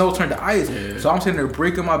 the snow turned to ice. Yeah. So I'm sitting there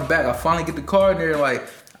breaking my back. I finally get the car in there, like,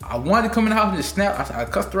 I wanted to come in the house and just snap. I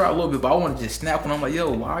cussed her out a little bit, but I wanted to just snap. And I'm like, yo,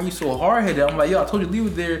 why are you so hard-headed? I'm like, yo, I told you to leave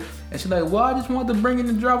it there. And she's like, well, I just wanted to bring it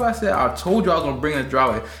in the driveway. I said, I told you I was going to bring it in the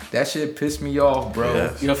driveway. That shit pissed me off, bro.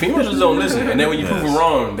 Yes. You know, females just don't listen. And then when you prove them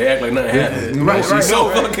wrong, they act like nothing happened. Right. She's so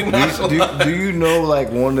fucking do you know, like,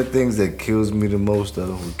 one of the things that kills me the most, though,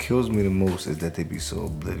 what kills me the most is that they be so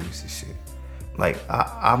oblivious to shit. Like,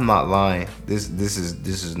 I'm not lying. This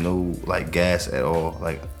is no, like, gas at all.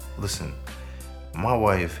 Like, listen. My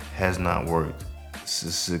wife has not worked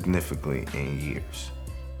significantly in years.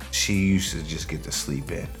 She used to just get to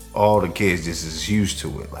sleep in. All the kids just is used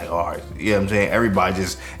to it. Like, all right, you know what I'm saying? Everybody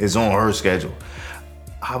just is on her schedule.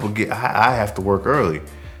 I have to work early.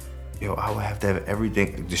 Yo, I would have to have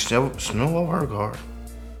everything, the snow over her car,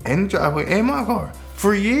 and the driveway, and my car.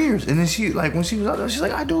 For years. And then she, like, when she was out there, she's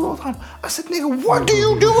like, I do it all the time. I said, nigga, what do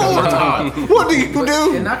you do all the time? What do you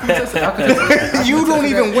do? And I can test you don't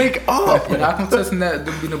even wake up. And I can test that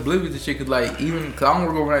being oblivious to shit, cause like, even, cause I don't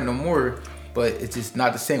work overnight no more, but it's just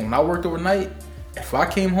not the same. When I worked overnight, if I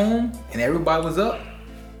came home and everybody was up,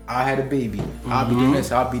 I had a baby. I'll be doing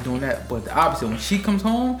this, I'll be doing that. But the opposite, when she comes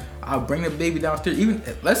home, I'll bring the baby downstairs. Even,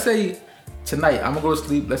 let's say tonight I'm gonna go to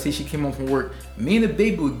sleep. Let's say she came home from work. Me and the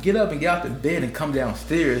baby would get up and get out the bed and come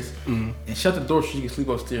downstairs and shut the door so she can sleep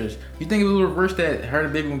upstairs. You think it was reverse that her and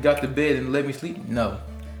the baby would get out the bed and let me sleep? No.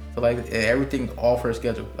 So like everything off her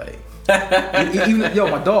schedule. Like even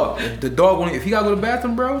my dog. The dog if he gotta go to the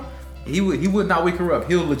bathroom, bro, he would not wake her up.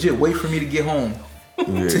 He'll legit wait for me to get home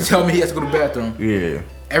to tell me he has to go to the bathroom. Yeah.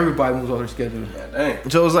 Everybody moves on her schedule.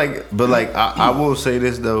 So it's like, but like I will say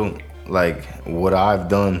this though, like what I've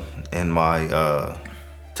done in my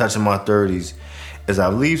touching my 30s is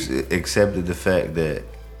I've at least accepted the fact that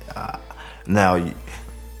now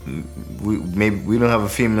we don't have a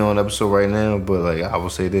female on the episode right now, but like I will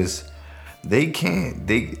say this,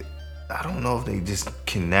 I don't know if they just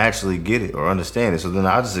can naturally get it or understand it. So then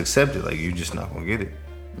I just accept it. Like you're just not gonna get it.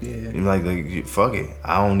 Yeah. You're like fuck it.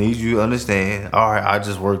 I don't need you to understand. All right, I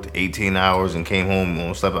just worked 18 hours and came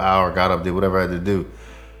home, slept an hour, got up, did whatever I had to do.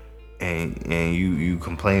 And you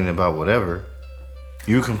complaining about whatever.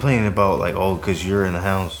 You complaining about like, oh, because you're in the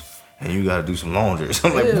house and you got to do some laundry. So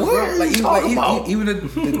I'm like, what are you talking about? Even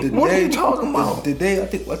the what day, are you talking about? The day I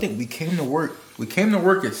think we came to work. We came to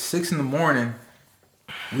work at 6 a.m.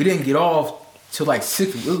 We didn't get off till like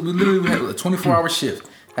 6. We literally had a 24-hour shift.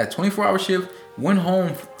 Had a 24-hour shift. Went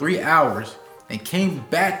home for 3 hours and came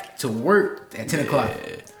back to work at 10 o'clock.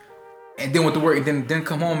 And then went to work and then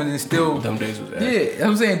come home and then still. Them days was ass. Yeah, you know what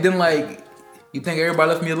I'm saying. Then like, you think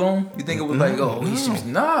everybody left me alone? You think it was like, oh, he's just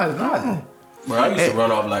nah, it's not. Bro, I used to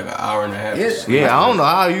run off like an hour and a half. Yeah, I don't know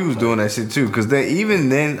how you was doing that shit too. Cause even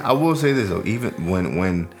then, I will say this though. Even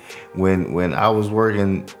when I was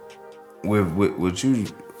working with you,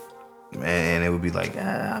 man, it would be like,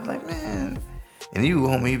 I'm like, man. And you go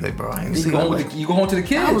home and you be like, bro, I ain't seen it. You go home to the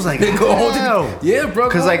kids. I was like, go home to the, yeah, bro.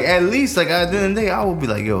 Cause like at least like at the end of the day, I would be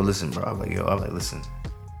like, yo, listen, bro. I'm like, listen.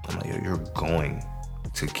 I'm like, yo, you're going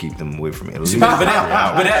to keep them away from me. At least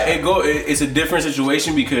it's a different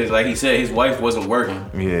situation because, like he said, his wife wasn't working.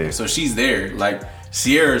 Yeah. So she's there. Like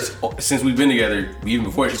Sierra's, since we've been together, even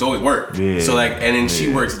before, she's always worked. Yeah. So like, and then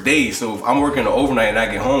she works days. So if I'm working overnight and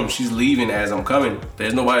I get home, she's leaving as I'm coming.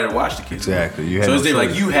 There's nobody to watch the kids. Exactly. So it's there,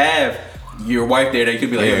 like you have your wife there that you could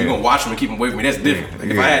be like, yo, you're gonna watch them and keep them away from me. That's different. Like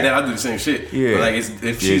if I had that, I'd do the same shit. Yeah. But like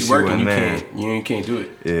if she's working, you can't do it.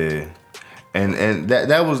 Yeah. And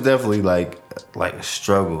that was definitely like a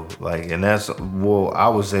struggle. Like, and that's, well, I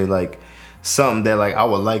would say like something that like I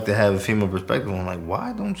would like to have a female perspective on. Like,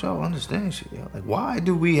 why don't y'all understand shit? Yo? Like, why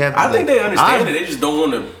do we have to, I think they understand it. They just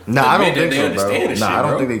don't want to. Nah, I don't think so, bro. I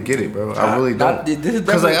don't think they get it, bro. I really don't.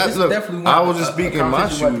 Because like, I was just speaking my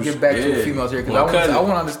shoes. Get back to the females here because I want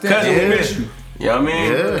to understand. Cousin miss you. You know what I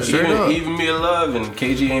mean? Yeah, sure even Me and Love and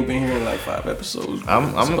KG ain't been here in like 5 episodes.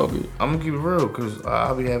 I'm gonna keep it real because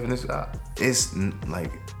I'll be having this. It's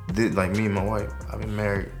like me and my wife. I've been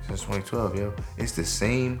married since 2012, yo. It's the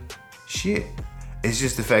same shit. It's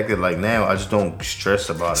just the fact that like now I just don't stress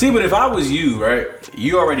about it. See, but if I was you, right,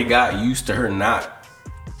 you already got used to her not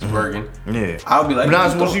working. Yeah, I'll be like,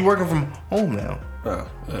 but now she's working from home now. I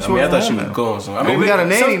thought she was going somewhere. I mean, we got a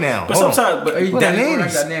nanny now. But sometimes, you got a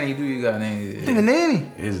nanny. Do you got a nanny? I have a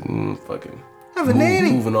nanny. Is fucking. I have a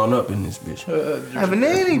nanny. Moving on up in this bitch. I have a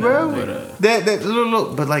nanny, bro. That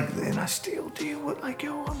look, but like, and I still deal with like,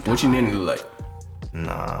 yo. What your nanny look like?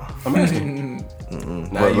 Nah, I'm asking.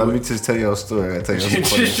 But let me just tell you a story. I tell you some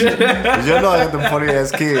funny shit. Cause you know I got them funny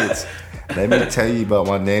ass kids. Let me tell you about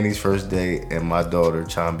my nanny's first day and my daughter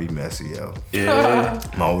trying to be messy, yo. Yeah.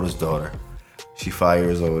 My oldest daughter. She 5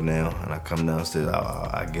 years old now, and I come downstairs.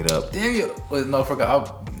 I get up. Damn you! No,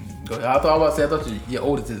 forgot. I thought your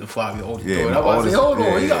oldest is a 5-year-old. Yeah, I was about to say, hold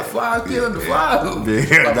on, you got 5 kids under 5.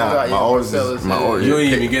 Yeah, my oldest is my oldest. You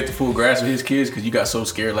didn't even get the full grasp of his kids because you got so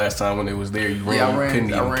scared last time when they was there. You couldn't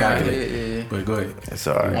even calculate. Yeah. But go ahead. It's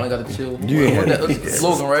alright. Only got to chill.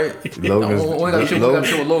 Logan, right? Only got to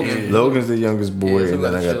chill with Logan. Logan's the youngest boy, and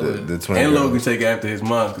then I got the twin. And Logan take after his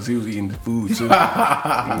mom because he was eating the food too.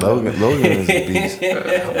 Logan is a beast.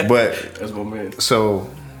 But that's my man. So,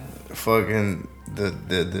 fucking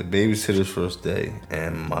the babysitter's first day,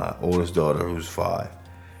 and my oldest daughter, who's 5,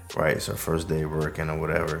 right? It's her first day working or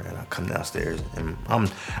whatever, and I come downstairs, and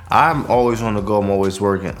I'm always on the go. I'm always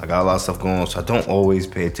working. I got a lot of stuff going on, so I don't always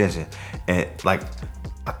pay attention. And like,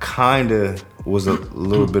 I kind of was a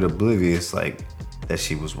little bit oblivious, like that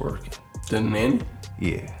she was working. The nanny?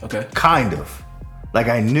 Yeah. Okay. Kind of. Like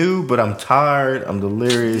I knew, but I'm tired. I'm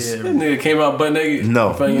delirious. Yeah, that nigga came out butt naked.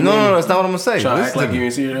 No, that's not what I'm gonna say. Trying to act like you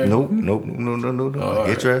didn't see her there? Nope. I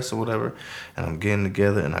get dressed or whatever, and I'm getting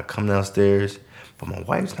together, and I come downstairs, but my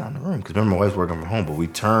wife's not in the room because remember my wife's working from home. But we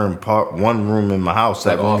turned one room in my house,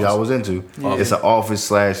 that room y'all was into. It's an office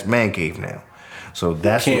 / man cave now. So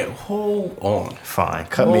that's Can't hold on. fine.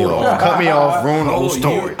 Cut me off. Ruin the whole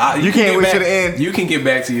story. You can't wait to the end. You can get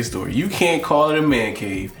back to your story. You can't call it a man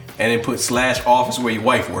cave and then put / office where your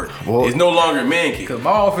wife works. Well, it's no longer a man cave. Cause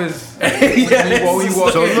my office. Yes. When you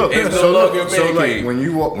walk So in, look, It's no so longer look, a man so like cave. when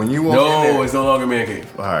you walk in No, there. it's no longer a man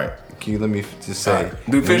cave. All right. Can you let me just say? Right.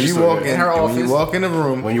 Do When finish you the walk story. in her when you office. walk in the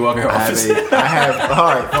room. When you walk in her office. I have.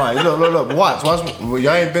 All right, fine. Look. Watch. Well,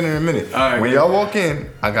 y'all ain't been in a minute. All right, when man. y'all walk in,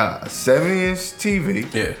 I got a 70-inch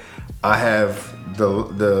TV. Yeah. I have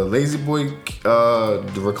the Lazy Boy, the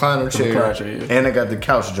recliner chair, recliner chair, yeah. and I got the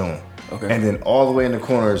couch joint. Okay. And then all the way in the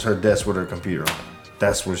corner is her desk with her computer on.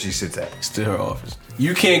 That's where she sits at. Still her office.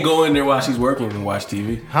 You can't go in there while she's working and watch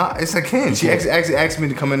TV. Huh? It's a can. She actually asked me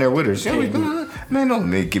to come in there with her. She can't always, man, don't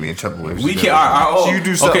get me in trouble. If We she can't. does. You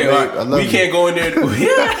do something. Okay, babe. I love we you. can't go in there.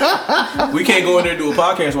 We can't go in there and do a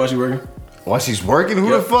podcast while she's working. While she's working, who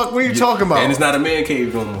the Yep. fuck? What are you talking about? And it's not a man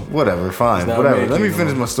cave no more. Whatever, fine, not whatever. a man Let me cave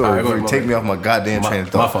finish no my more. story All right, before go you ahead, take me off my goddamn train of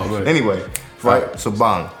thought. my fault, go ahead. Anyway, right? So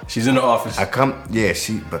bang, She's in the office. I come, yeah,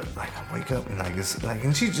 but like I wake up and like it's like,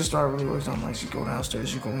 and she just started really working. I'm like, she go downstairs,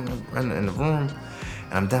 she go in the room,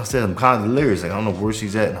 and I'm downstairs. I'm kind of delirious, like I don't know where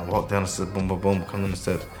she's at, and I walk down the steps, boom, boom, boom, come down the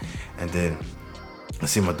steps, and then I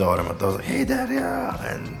see my daughter. My daughter's like, hey, daddy,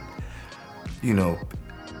 and you know,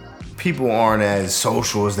 people aren't as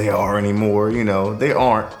social as they are anymore. You know, they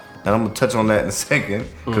aren't. And I'm gonna touch on that in a second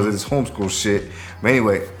because it's homeschool shit. But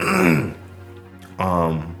anyway,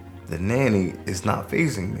 the nanny is not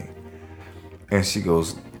facing me, and she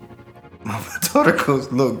goes, my daughter goes,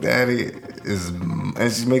 look, daddy is,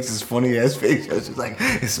 and she makes this funny ass face. She's like,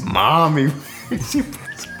 it's mommy.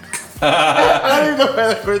 I didn't know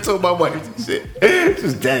I ever told my wife this shit.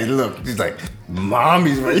 She's daddy, look. She's like,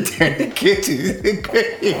 mommy's right there in the kitchen.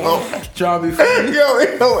 Trying to be funny.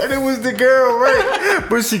 Yo, and it was the girl, right?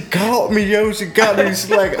 But she caught me, yo. She got me. She's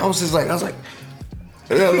like, I was like, and I'm like,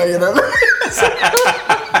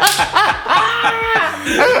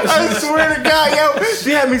 I swear to God, yo, she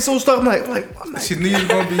had me so stuck. I'm like, She knew it was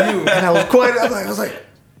gonna be you. and I was quiet. I was like,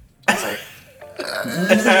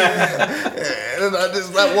 and then I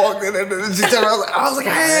just like walked in and then she turned around. I was like,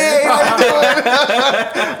 hey, how you doing?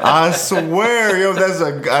 I swear, yo,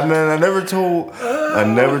 I never told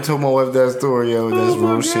my wife that story, yo. That's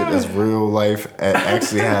real shit. That's real life. It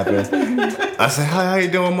actually happened. I said, hi, how you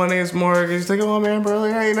doing? My name's Mark. And she's like, oh man, bro,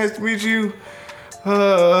 hey, nice to meet you.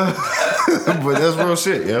 But that's real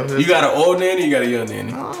shit, yo. You got an old nanny, you got a young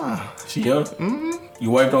nanny. She young? Mm-hmm.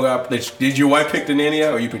 Your wife don't got. Did your wife pick the nanny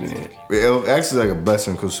out, or you pick the nanny? It was actually like a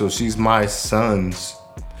blessing, cause so she's my son's,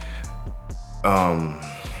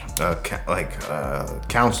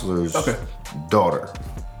 counselor's daughter.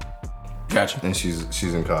 Gotcha. And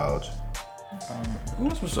she's in college.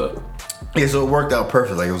 That's what's up. Yeah, so it worked out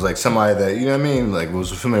perfect. Like it was like somebody that, you know what I mean, like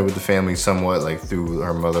was familiar with the family somewhat, like through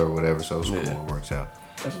her mother or whatever. So it was cool. It works out.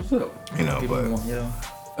 That's what's up. You know, but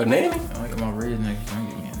A nanny? I get my ribs next. Don't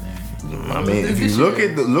get me a nanny. I mean, if you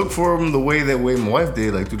look for them the way my wife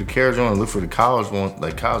did, like through the carriage on, and look for the college one,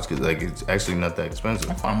 like college kids, like it's actually not that expensive.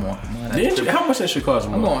 I'm on. How much that shit cost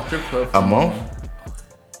a I'm month? on strip club. A month?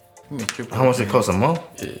 Give me a strip club. How much it cost a month?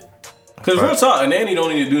 Yeah. Cause real talk, a nanny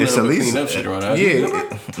don't need to do It's nothing at but least clean up shit around the house.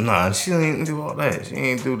 Yeah, nah, she ain't do all that. She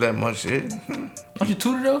ain't do that much shit. Don't you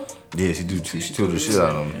tutor though? Yeah, she tutor the shit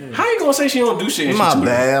out of me. How you gonna say she don't do shit? and she My tutor?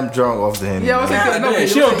 bad, I'm drunk off the Henny. Yeah, I was man. like, Man,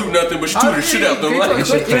 she don't do nothing, but she tutor the shit out them.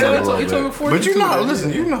 But you know,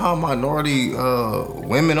 listen, you know how minority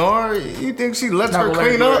women are. You think she lets her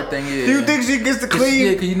clean up? You think she gets to clean?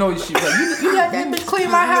 Yeah, cause you know she like, you let that bitch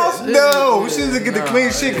clean my house. No, she doesn't get to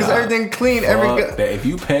clean shit because everything clean. That if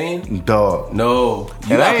you paying, dog. no,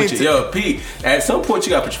 you And I gotta ain't put your Pete. At some point,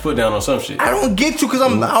 you gotta put your foot down on some shit. I don't get you because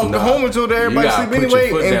I'm home until everybody You gotta sleep put your anyway,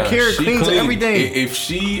 foot and down. Kara She cleans clean. everything.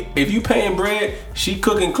 If you paying bread, she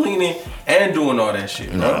cooking, cleaning, and doing all that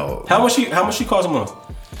shit. No. How much she cost a month?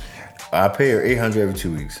 I pay her $800 every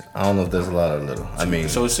 2 weeks. I don't know if that's a lot or little. I mean,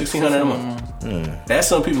 So it's $1,600 a month. That's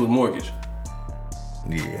some people's mortgage.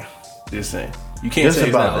 yeah. Just saying. You can't Just say it's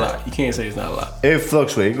about not a that. lot. You can't say it's not a lot. It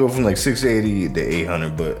fluctuates. It go from like $680 to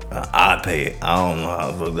 $800, but I pay it. I don't know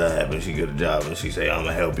how the fuck that happens. She get a job and she say, I'm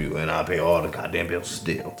gonna help you, and I pay all the goddamn bills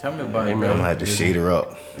still. Tell me about it, I'm bro. gonna have to shade her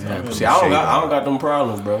up. See, I don't got them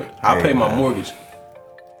problems, bro. I pay my mortgage.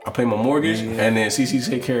 And then CC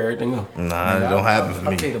take care of everything else. Nah, it don't happen for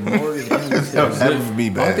I pay me. the mortgage. It don't happen for me, I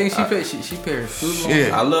bad. think she paid her food.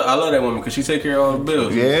 Shit. I love that woman because she take care of all the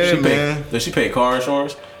bills. Yeah, she man. She paid car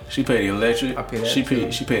insurance. She paid the electric. I pay that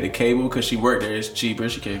she paid the cable because she worked there. It's cheaper.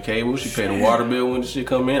 She paid cable. She paid the water bill when the shit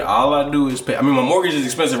come in. All I do is pay. I mean, my mortgage is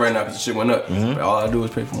expensive right now because the shit went up. But all I do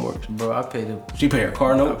is pay for mortgage. Bro, I pay the. She pay her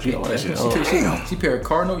car note. She all that shit. She pay her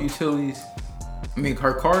car note, utilities,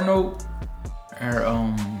 her car note, her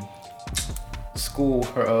school,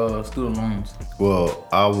 her student loans. Well,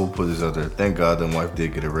 I will put this out there. Thank God the wife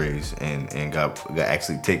did get a raise and got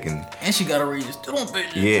actually taken. And she got a raise. Still don't pay.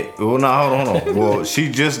 Yeah. Well, no, hold on. Well, she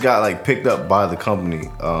just got like picked up by the company,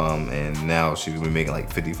 and now she's gonna be making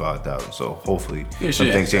like $55,000. So hopefully some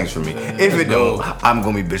things change for me. If it don't, I'm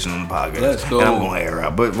gonna be bitching on the podcast and I'm gonna air her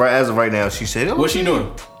out. But as of right now, she said, "What's she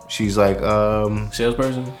doing?" She's like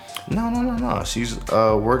salesperson. No. She's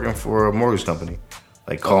working for a mortgage company.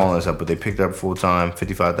 Like calling us up, but they picked her up full time,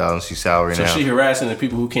 $55,000. She's salary now. So she harassing the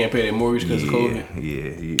people who can't pay their mortgage because of COVID.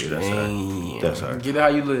 Yeah, that's her. Get it how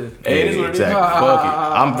you live. Hey, it is what it is. Fuck it.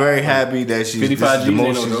 I'm very happy that this is the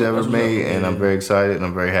most she's ever made, and I'm very excited and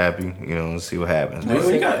I'm very happy. You know, let's see what happens.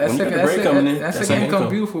 That second income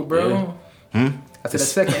beautiful, bro. I said that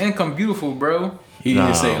second income beautiful, bro. He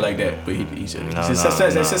didn't say it like that, but he said it. That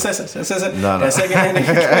second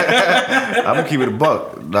I'm gonna keep it a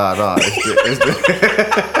buck. Nah. It's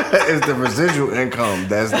the residual income.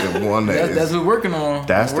 That's the one that's what we're working on.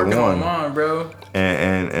 That's the one, on, bro.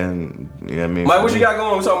 And you know what I mean. Mike, what you got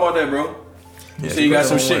going? We talking about that, bro. You say you got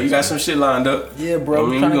some shit. You got some shit lined up. Yeah, bro. I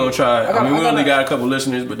mean, we gonna try. We only got a couple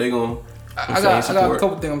listeners, but they gonna. I got a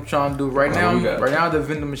couple things I'm trying to do right now. Right now, the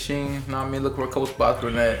vending machine. You know what I mean? Looking for a couple spots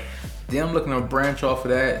for that. Then I'm looking to branch off of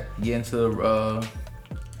that, get into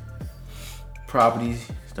properties,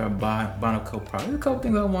 start buying a couple properties. There's a couple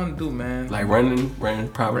things I want to do, man. Like running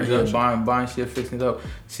properties. Yeah, buying shit, fixing it up.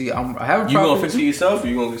 See, I have a property. You gonna fix it yourself, or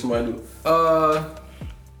you gonna get somebody to do it?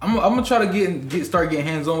 I'm gonna try to start getting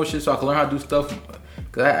hands on with shit so I can learn how to do stuff.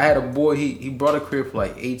 Cause I had a boy, he brought a crib for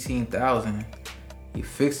like $18,000. He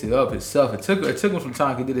fixed it up himself. It took him some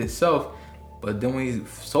time to get it himself, but then when he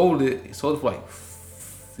sold it for like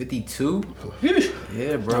 52.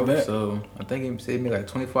 Yeah, bro. So I think he saved me like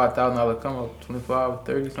 $25,000 come up, 25,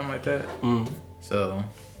 30, something like that. So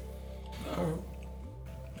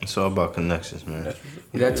it's all about connections, man.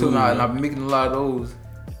 That too. And I've been making a lot of those.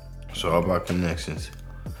 It's all about connections,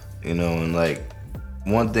 you know. And like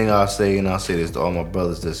one thing I'll say, and I'll say this to all my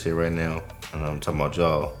brothers that's here right now, and I'm talking about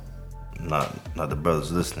y'all, not the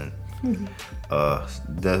brothers listening. Let's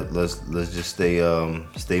just stay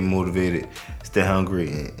motivated, stay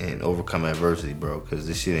hungry, and overcome adversity, bro. Cause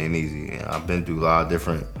this shit ain't easy. And I've been through a lot of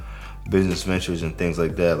different business ventures and things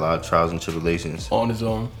like that. A lot of trials and tribulations. On his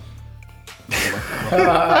own.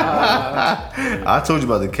 I told you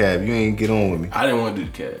about the cab. You ain't get on with me. I didn't want to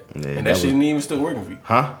do the cab. Yeah, and that shit ain't even still working for you.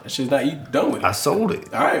 Huh? That shit's not, you done with it. I sold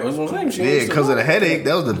it. Alright, what's what I'm saying? Yeah, because of the headache.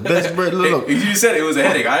 That was the best bread. Look. You said it was a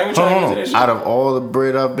headache. I ain't even trying to get that shit. Out of all the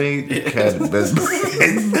bread I made, Cab the best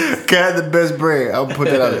bread. Cab the best bread. I'll put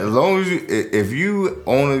that out there. As long as if you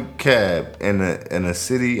own a cab in a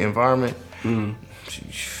city environment,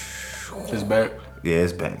 it's bang. Yeah,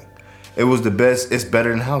 it's bang. It was the best. It's better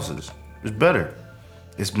than houses. It's better.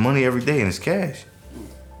 It's money every day and it's cash.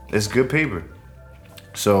 It's good paper.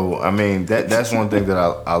 So I mean that's one thing that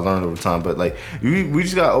I learned over time. But like we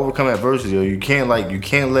just gotta overcome adversity. You can't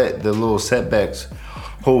let the little setbacks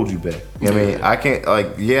hold you back. You know what I mean? I can't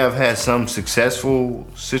I've had some successful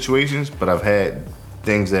situations, but I've had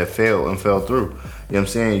things that fell through. You know what I'm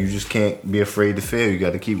saying? You just can't be afraid to fail. You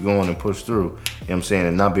got to keep going and push through. You know what I'm saying?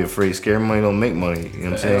 And not be afraid. Scary money don't make money. You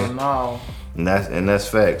know what I'm saying? No. And that's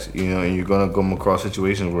facts, you know. And you're gonna come across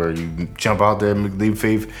situations where you jump out there and leave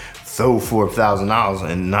faith, throw $4,000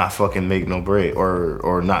 and not fucking make no bread,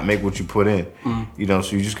 or not make what you put in. You know,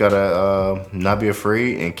 so you just gotta not be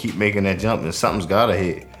afraid and keep making that jump. And something's gotta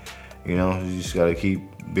hit. You know, you just gotta keep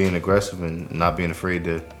being aggressive and not being afraid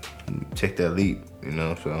to take that leap. You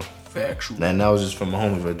know, so. Factual. And that was just from my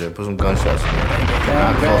homies right there. Put some gunshots on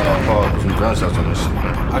there. Put some gunshots on this shit,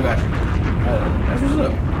 man. I got you. That's what's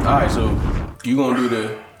up. All right, so you gonna do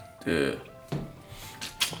the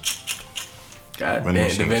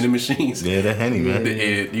vending machines? Yeah, the Henny, man.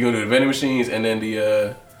 You gonna do the vending machines and then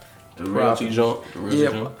the realty joint?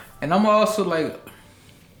 And I'm also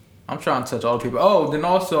I'm trying to touch all the people. Oh, then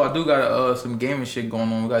also I do got some gaming shit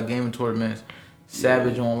going on. We got gaming tournaments,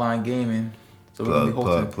 Savage Online Gaming. So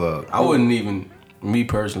plug. I wouldn't even, me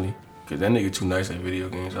personally, because that nigga too nice at video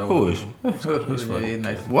games. Who is? He's funny.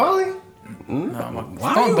 Nice. Wally?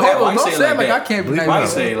 Why you say it like that? I can't believe why you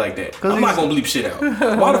say it like that? I'm not gonna bleep shit out.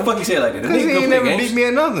 Why the fuck you say it like that? Because he ain't never beat me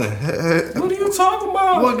at nothing. What are you talking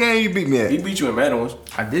about? What game you beat me at? He beat you in Madden once.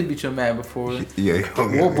 I did beat you in Madden before. Yeah.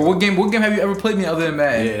 But what game have you ever played me other than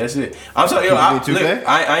Madden? Yeah, that's it. I'm sorry, I ain't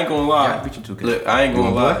gonna lie. Yeah, I beat you 2K. Look, I ain't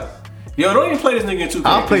gonna lie. Yo, don't even play this nigga in 2K.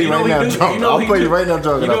 I'll play you right now, John. I'll play you right now,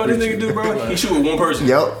 John. You know what this nigga do, bro? He shoot with one person.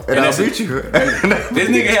 Yep, and I'll beat you. This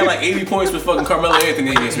nigga had like 80 points with fucking Carmelo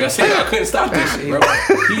Anthony against me. I said I couldn't stop this shit, bro.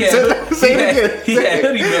 He had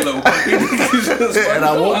hoodie Melo. And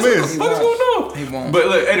I won't miss. What's going on? He won't. But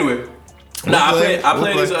look, anyway. Nah, I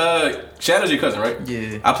played this Shadow's your cousin, right?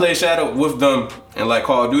 Yeah. I played Shadow with them in like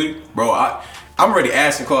Call of Duty. Bro, I'm already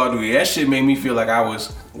asking Call of Duty. That shit made me feel like I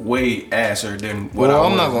was way asser than what I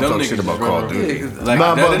was. I'm not gonna talk shit about Call of Duty. Like,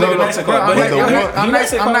 I'm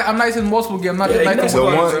nice in multiple games. I'm not nice in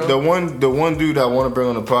the one dude I want to bring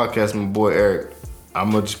on the podcast, my boy Eric.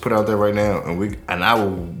 I'm gonna just put it out there right now, and I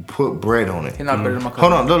will put bread on it. He's not better than my cousin.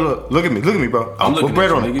 Hold on, look at me, bro. I'll put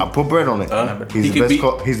bread on it. I'll put bread on it.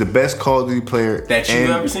 He's the best Call of Duty player that you've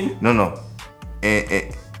ever seen. No,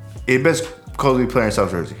 and the best Call of Duty player in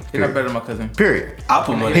South Jersey. He's not better than my cousin. Period. I'll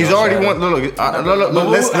put money. He's already won. Look.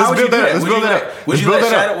 Let's build that up. Let's build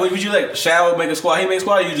that up. Would you let Shadow make a squad? He make a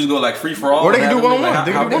squad. You just go like free for all. Or they can do one-on-one.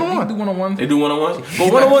 They do one-on-one. They do one-on-ones.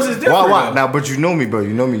 But one-on-ones is different. Why? Now, but you know me, bro.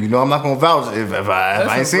 You know me. You know I'm not gonna vouch if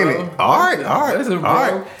I ain't seen it. All right.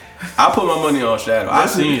 I put my money on Shadow. I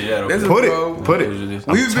seen Shadow. Put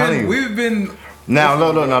it. We've been. Now,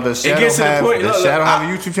 no. Does Shadow have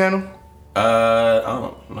a YouTube channel? I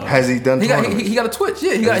don't know. Has he done tournaments? He got a Twitch.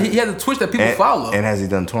 Yeah, he has a Twitch that people follow. And has he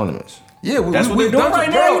done tournaments? Yeah, that's what we're doing right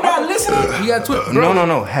now. You're not listening. He got Twitch. Bro.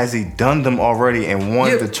 No. Has he done them already and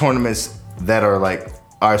won the tournaments that are like?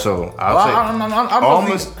 All right, so I'm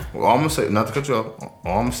gonna say, not to cut you off.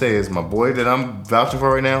 All I'm gonna say is my boy that I'm vouching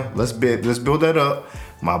for right now. Let's build that up.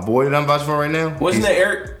 My boy that I'm vouching for right now. Wasn't that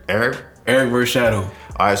Eric? Eric versus Shadow.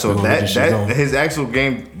 All right, so that his actual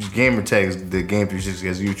gamer tag is the Game 360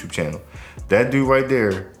 has a YouTube channel. That dude right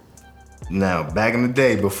there. Now, back in the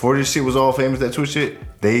day, before this shit was all famous, that Twitch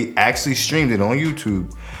shit, they actually streamed it on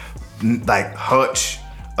YouTube. Like Hutch,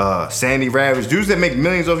 Sandy Ravage, dudes that make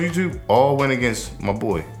millions off YouTube, all went against my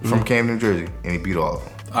boy from Camden, New Jersey, and he beat all of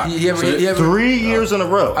them. 3 years in a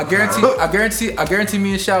row. I guarantee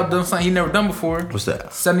me and Shao done something he never done before. What's that?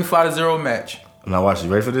 75-0 match. Now watch this.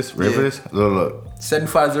 Ready for this? Ready for this? Look.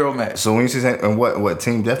 75-0 match. So when you say and what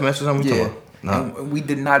team deathmatch or something? Yeah. No. We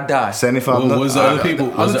did not die. 75. Was the other people?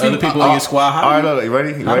 Was the other people in your squad? All right, look, you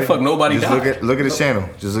ready? How the fuck nobody died? Look at his channel.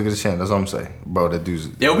 Just look at his channel. That's what I'm saying, bro. That dude's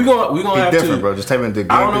we gonna have different, to, bro. Just type in the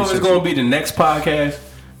game. I don't know if it's gonna be the next podcast,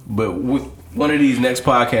 but one of these next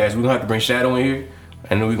podcasts, we're gonna have to bring Shadow in here.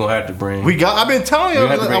 And then we're gonna have to bring. I've been telling you,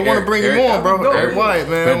 I want to bring him on, bro. Eric White,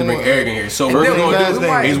 man. We have to bring Eric in here. So what we're gonna do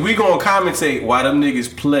is we gonna commentate why them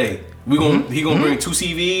niggas play. He gonna bring 2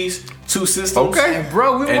 CVs, 2 systems. Okay,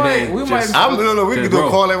 bro. We might. We can do a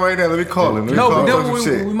call in right now. Let me call him.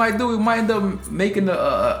 We might end up making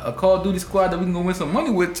a Call of Duty squad that we can go win some money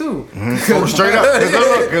with too. Straight up,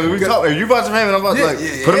 because we talk. If you about to and I'm about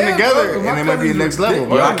to put them together, and it might be the next level.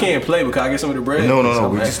 Bro, I can't play, but can I get some of the bread? No.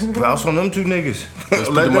 We just bounce on them 2 niggas. Let's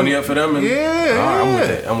put the money up for them.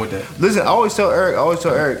 Yeah. I'm with that. Listen, I always tell Eric.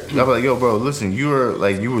 I'm like, yo, bro. Listen,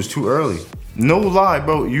 you was too early. No lie,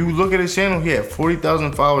 bro. You look at his channel, he had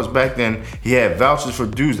 40,000 followers back then. He had vouchers for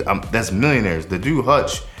dudes that's millionaires. The dude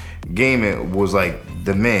Hutch Gaming was like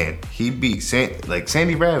the man. He beat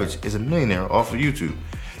Sandy Ravage is a millionaire off of YouTube.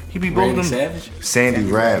 He beat both of them. Sandy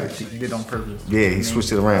Ravage. He did it on purpose. Yeah, he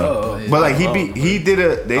switched it around. But like he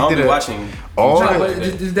did watching all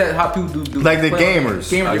is that how people do like the gamers.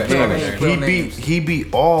 He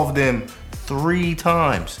beat all of them 3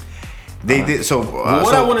 times. They did so.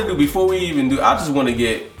 What I want to do before we even do, I just want to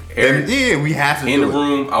get Eric we have to in the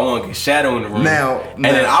room. I want to get Shadow in the room and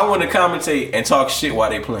then I want to commentate and talk shit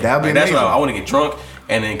while they playing. That'd be amazing. That's why I want to get drunk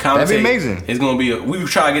and then commentate. That'd be amazing. It's gonna be we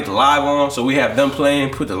try to get the live on, so we have them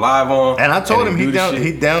playing, put the live on. And I told him he down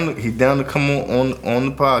to come on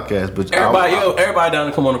the podcast. But everybody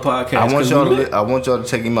down to come on the podcast. I want y'all to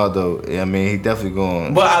check him out though. I mean, he definitely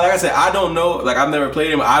going. But like I said, I don't know. Like I've never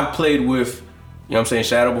played him. I've played with. You know what I'm saying?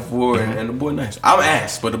 Shadow before, and the boy nice. I'm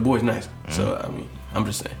ass, but the boy's nice. So, I mean, I'm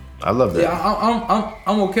just saying. I love that. Yeah,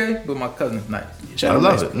 I'm okay, but my cousin's nice. Shadow I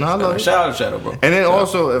love nice. it. No, I love it. Shout out to Shadow, bro. And then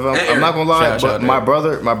also, if I'm not gonna lie, but my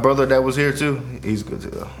brother. brother that was here too, he's good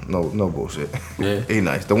too. No bullshit. Yeah. He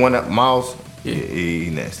nice. The one that Miles, he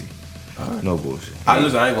nasty. Right. No bullshit. I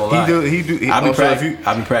ain't gonna lie.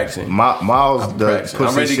 I be practicing. Miles does put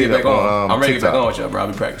I'm ready to get back on. I'm ready to get back on with y'all, bro. I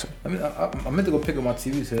be practicing. I mean, I meant to go pick up my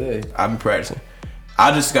TV today. I be practicing.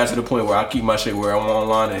 I just got to the point where I keep my shit where I'm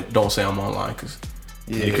online and don't say I'm online because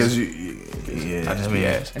I just be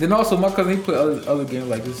ass. And then also my cousin he play other games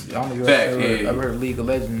like this. I don't know if you ever heard League of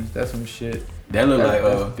Legends. That's some shit. That look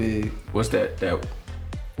that's big. What's that? That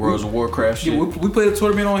World of Warcraft shit. Yeah, we played a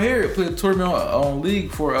tournament on here. Played a tournament on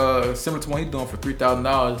League for similar to what he's doing for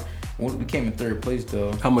 $3,000. We came in third place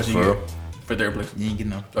though. How much you get for third place? You ain't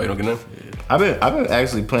getting no. Oh, you don't get none? Yeah. I've been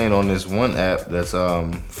actually playing on this one app that's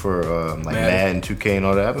for like Madden 2K and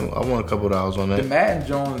all that. I won a couple of hours on that. The Madden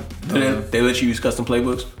Jones. They let you use custom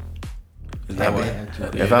playbooks? Is that why?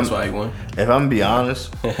 That's why you won? If I'm gonna be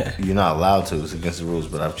honest, you're not allowed to. It's against the rules,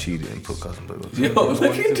 but I've cheated and put custom playbooks. Yo, look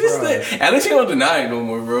at this thing. At least you don't deny it no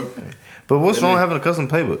more, bro. But what's wrong with having a custom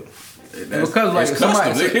playbook? Because like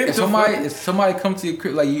if somebody come to your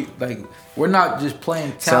crib, like we're not just playing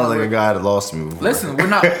talent. Sounds like a guy that lost me before. Listen, we're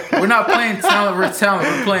not playing talent versus talent.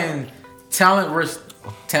 We're playing talent versus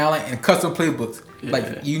talent and custom playbooks. Yeah. Like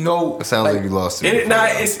it sounds like you lost it.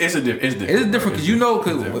 It's different. It's different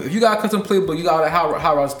because if you got a custom playbook, you got a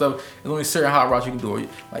hot route stuff. There's only certain hot routes you can do.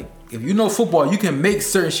 Like if you know football, you can make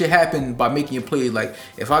certain shit happen by making your plays. Like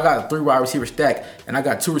if I got a 3 wide receiver stack and I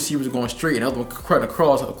got 2 receivers going straight and the other one cutting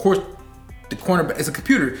across, of course the cornerback it's a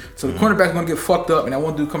computer, so the cornerback's gonna get fucked up and that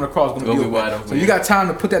one dude coming across is gonna be wide open. So you got time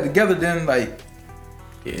to put that together. Then like.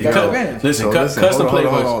 Listen, custom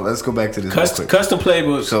playbooks. Let's go back to this. Custom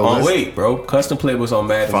playbooks. Custom playbooks on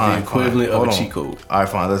Madden is the equivalent of a cheat code. All right,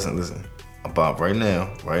 fine. Listen. About right now,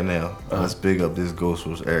 let's big up this Ghost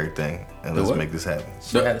vs. Eric thing and let's make this happen.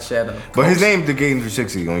 Shadow. But his name, The Game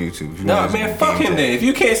 360 on YouTube. Nah, man, fuck him then. If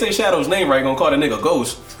you can't say Shadow's name right, gonna call that nigga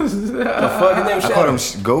Ghost. The fuck his name Shadow? I called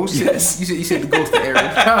him Ghost? Yes. You said the Ghost to Eric.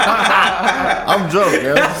 I'm drunk,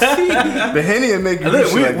 yo. The Henny will make you do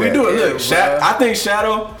shit like we that. do it. Look, I think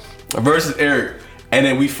Shadow versus Eric, and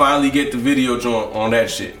then we finally get the video joint on that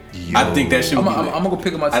shit. Yo. I think that should be I'm gonna go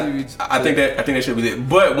pick up my TV. I think that should be it.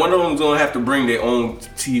 But one of them's gonna have to bring their own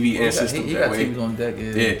TV and system. He got TVs on deck.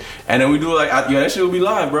 Yeah. And then we do that shit will be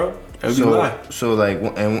live, bro. It'll be live. So like,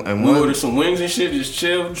 and we order some wings and shit, just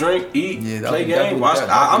chill, drink, eat, play game, watch.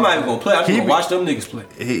 I'm not even gonna play. I'm just gonna watch them niggas play.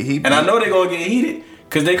 And I know they gonna get heated.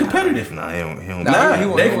 Cause they competitive. Nah, he don't.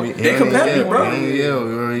 They competitive, bro.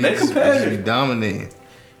 They competitive. He dominating.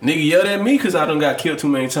 Nigga yelled at me because I done got killed too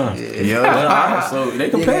many times. Yeah. So they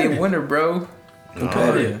competitive. He ain't winner, bro.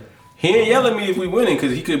 Competitive. He ain't yell at me if we winning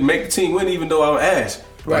because he could make the team win even though I'm ass.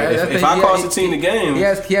 Right. If I cost the team the game. He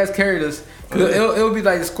has carried us. It'll be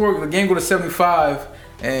like the game go to 75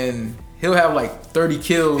 and he'll have like 30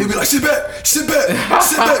 kills. He'll be like, sit back.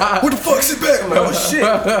 What the fuck, sit back? I'm like, oh shit.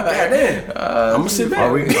 Goddamn. I'm gonna sit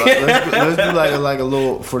back. Let's do like a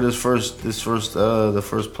little for the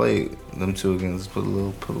first play. Them two again. Let's put a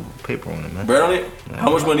little paper on it, man. Bet on it.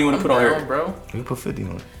 How much money you want to put on here, bro? You put 50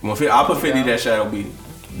 on it. I'll put 50 that Shadow beat.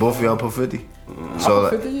 Both of y'all put 50. So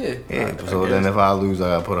put 50, yeah. Yeah. So then if I lose, I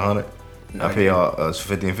gotta put 100. I pay y'all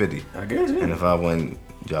 50 and 50. I guess. Yeah. And if I win,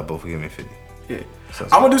 y'all both give me 50. Yeah.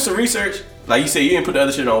 I'm gonna do some research. Like you said, you didn't put the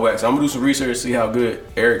other shit on wax. I'm gonna do some research, see how good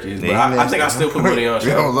Eric is. But I think I still put money on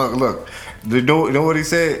Shadow. Look. You know what he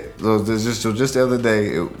said? Just the other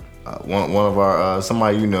day, one of our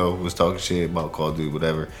somebody was talking shit about Call of Duty,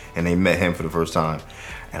 whatever, and they met him for the first time.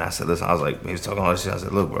 And I said, listen, I was like, he was talking all that shit. I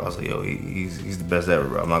said, look, bro, I was like, yo, he's the best ever,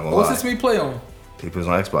 bro. I'm not gonna lie. What's system he play on? He plays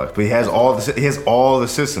on Xbox, but he has all the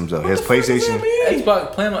systems though. He has PlayStation.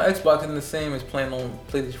 Xbox playing on Xbox isn't the same as playing on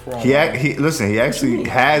PlayStation 4. He actually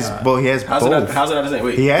has both. He has both. How's it not the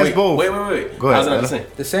same? He has both. Wait. Go ahead. How's it not the same?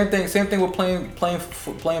 The same thing with playing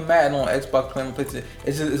Madden on Xbox, playing on PlayStation.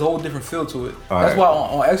 It's a whole different feel to it. That's why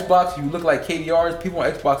on Xbox you look like KDRs. People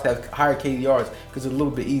on Xbox have higher KDRs because it's a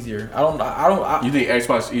little bit easier. You think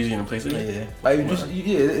Xbox is easier than PlayStation? Yeah. Like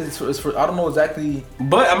it's for I don't know exactly.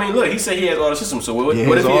 But I mean, look, he said he has all the systems. So what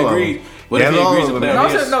if he agreed? What if he agrees with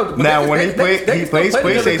that? Now when he plays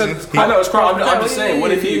PlayStation, I know it's cross. I'm just saying,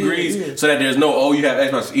 what if he agrees so that there's no you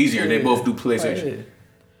have Xbox easier? They both do PlayStation.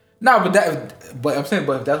 No, but I'm saying,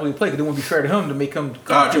 if that's what he played, it wouldn't be fair to him to make him. True.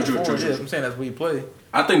 Yeah, I'm saying that's what he played.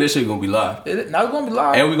 I think that shit gonna be live. Now it's gonna be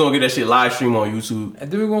live, and we're gonna get that shit live stream on YouTube.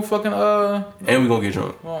 And then we're gonna fucking and we're gonna get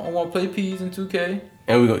drunk. I want to play P's in 2K.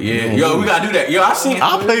 And we go, yo, we gotta do that. Yo,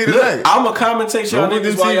 I'll play tonight. I'm gonna commentate y'all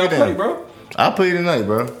niggas while y'all play, bro. I'll play tonight,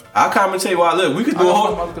 bro. I'll commentate while we could do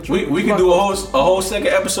a whole second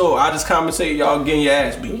episode. I just commentate y'all getting your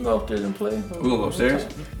ass beat. We can go upstairs and play. We gonna go upstairs?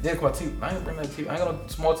 Yeah, come on, TV. I ain't bring that TV. I ain't got no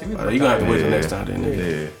small TV. You gonna have to wait till next time then.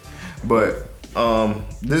 Yeah. But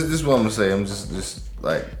this is what I'm gonna say. I'm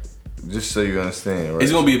just so you understand, right?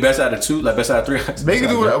 It's gonna be best out of 2, like best out of 3. They can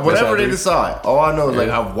do whatever they decide. All I know is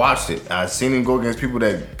I've watched it. I've seen him go against people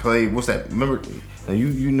that play. What's that? Remember? Now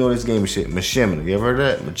you know this game of shit. Machimina. You ever heard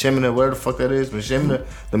of that? Machimina, whatever the fuck that is. Machimina.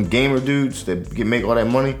 Them gamer dudes that make all that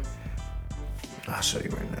money. I'll show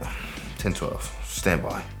you right now. 10-12. Stand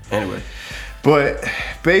by. Anyway. But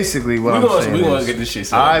basically what I'm saying we gonna get this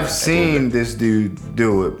shit I've seen this dude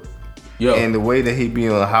do it. Yo. And the way that he be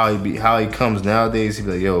on how he comes nowadays, he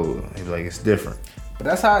be like, it's different.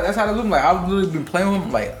 But that's how they look like. I've literally been playing with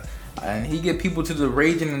him like, and he get people to the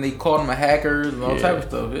raging and they call him a hacker and all type of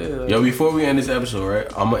stuff. Yeah. Yo, before we end this episode, right?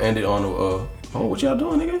 I'm gonna end it on oh, what y'all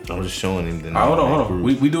doing, nigga? I'm just showing him. Hold on.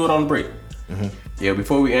 We do it on the break. Mm-hmm. Yeah,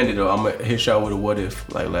 before we end it though, I'm gonna hit y'all with a what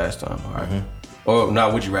if like last time. All right. Mm-hmm. Or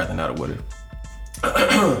not? Would you rather? Not a what if.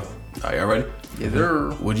 Are y'all ready? Yes,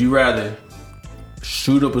 sir. Would you rather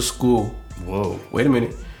shoot up a school? Whoa. Wait a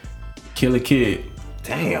minute. Kill a kid.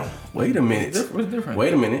 Damn. Wait a minute. What's different?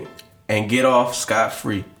 Wait a minute. And get off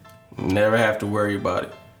scot-free. Never have to worry about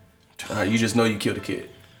it. You just know you killed a kid.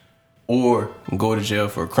 Or go to jail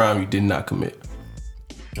for a crime you did not commit.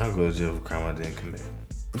 I'll go to jail for a crime I didn't commit.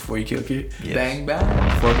 Before you kill a kid? Yes. Bang,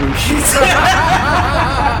 bang. Fuck with kids.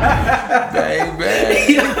 Bang,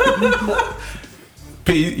 bang.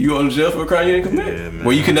 P, you on jail for a crime you didn't commit? Yeah, man.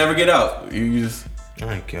 Well, you can never get out. You just...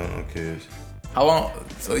 I ain't killing no kids. How long?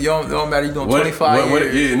 So it don't matter. You doing 25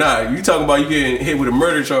 years? Yeah, nah. You talking about you getting hit with a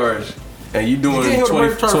murder charge, and you doing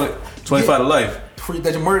 25 to life For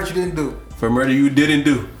that you murdered you didn't do. for murder you didn't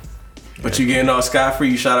do. But you getting all scot free.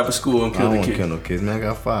 You shot up a school and I killed don't a want to kid. kill no kids, man. I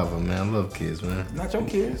got 5 of them, man. I love kids, man. Not your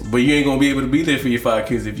kids. But you ain't gonna be able to be there for your 5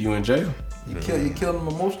 kids if you in jail. You kill them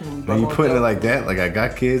emotionally. When you putting it like that, like I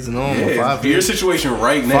got kids and all, Yeah, 5 your kids. situation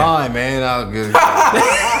right now. Fine, man. I'll get it.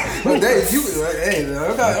 But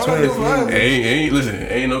Listen,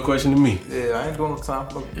 ain't no question to me. Yeah, I ain't doing no time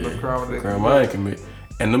for no crime. Crime I ain't commit.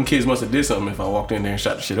 And them kids must have did something if I walked in there and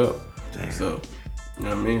shot the shit up. Damn. So, you know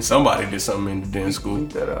what I mean? Somebody did something in the damn school.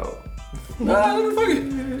 Beat that out. Nah, fuck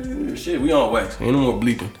it. Shit, we on wax. Ain't no more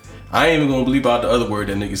bleeping. I ain't even gonna bleep out the other word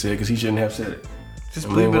that nigga said because he shouldn't have said it. Just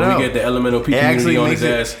And bleep it when out. we get the Elemental P community on his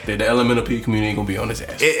makes ass, the Elemental P community ain't gonna be on his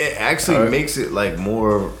ass. It actually makes it like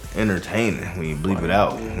more entertaining when you bleep it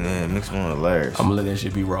out. Yeah, it makes it more hilarious. I'm gonna let that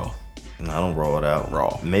shit be raw. No, I don't raw it out.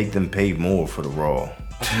 Raw. Make them pay more for the raw.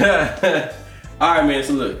 Alright, man,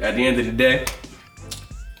 so look, at the end of the day,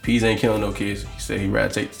 Peas ain't killing no kids. He said he'd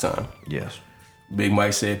rather take the time. Yes. Big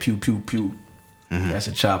Mike said pew pew pew. That's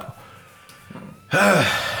a chopper.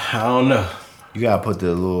 I don't know. You gotta put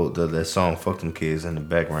that song "Fuck Them Kids" in the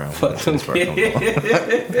background. Fuck them kids.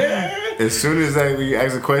 As soon as we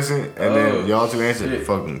ask a question and then y'all two answer, shit.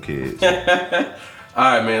 "Fuck them kids."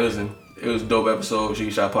 Alright, man, listen. It was a dope episode,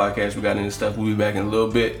 She Shot Podcast. We got into stuff. We'll be back in a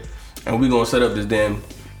little bit. And we gonna set up this damn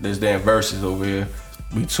verses over here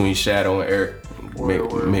between Shadow and Eric.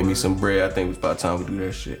 Make me some bread. I think it's about time we do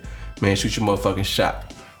that shit. Man, shoot your motherfucking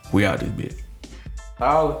shot. We out this bitch.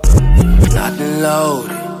 Locked and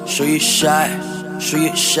loaded. Show you shot. Show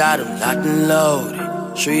you shot him. Locked and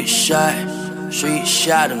loaded. Show you shot. Show you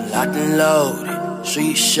shot him. Locked and loaded. Show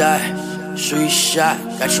you shot. Show you shot.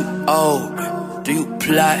 Got you open. Do you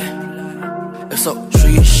plot? If so, show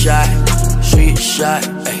you shot. Show you shot.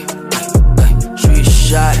 Ay, ay, ay. Show you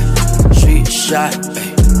shot. Show you shot. Ay,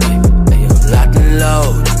 ay, ay. I'm locked and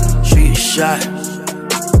loaded. Show you shot.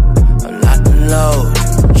 I'm locked and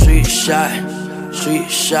loaded. Show you shot. Show you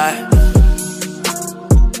shot.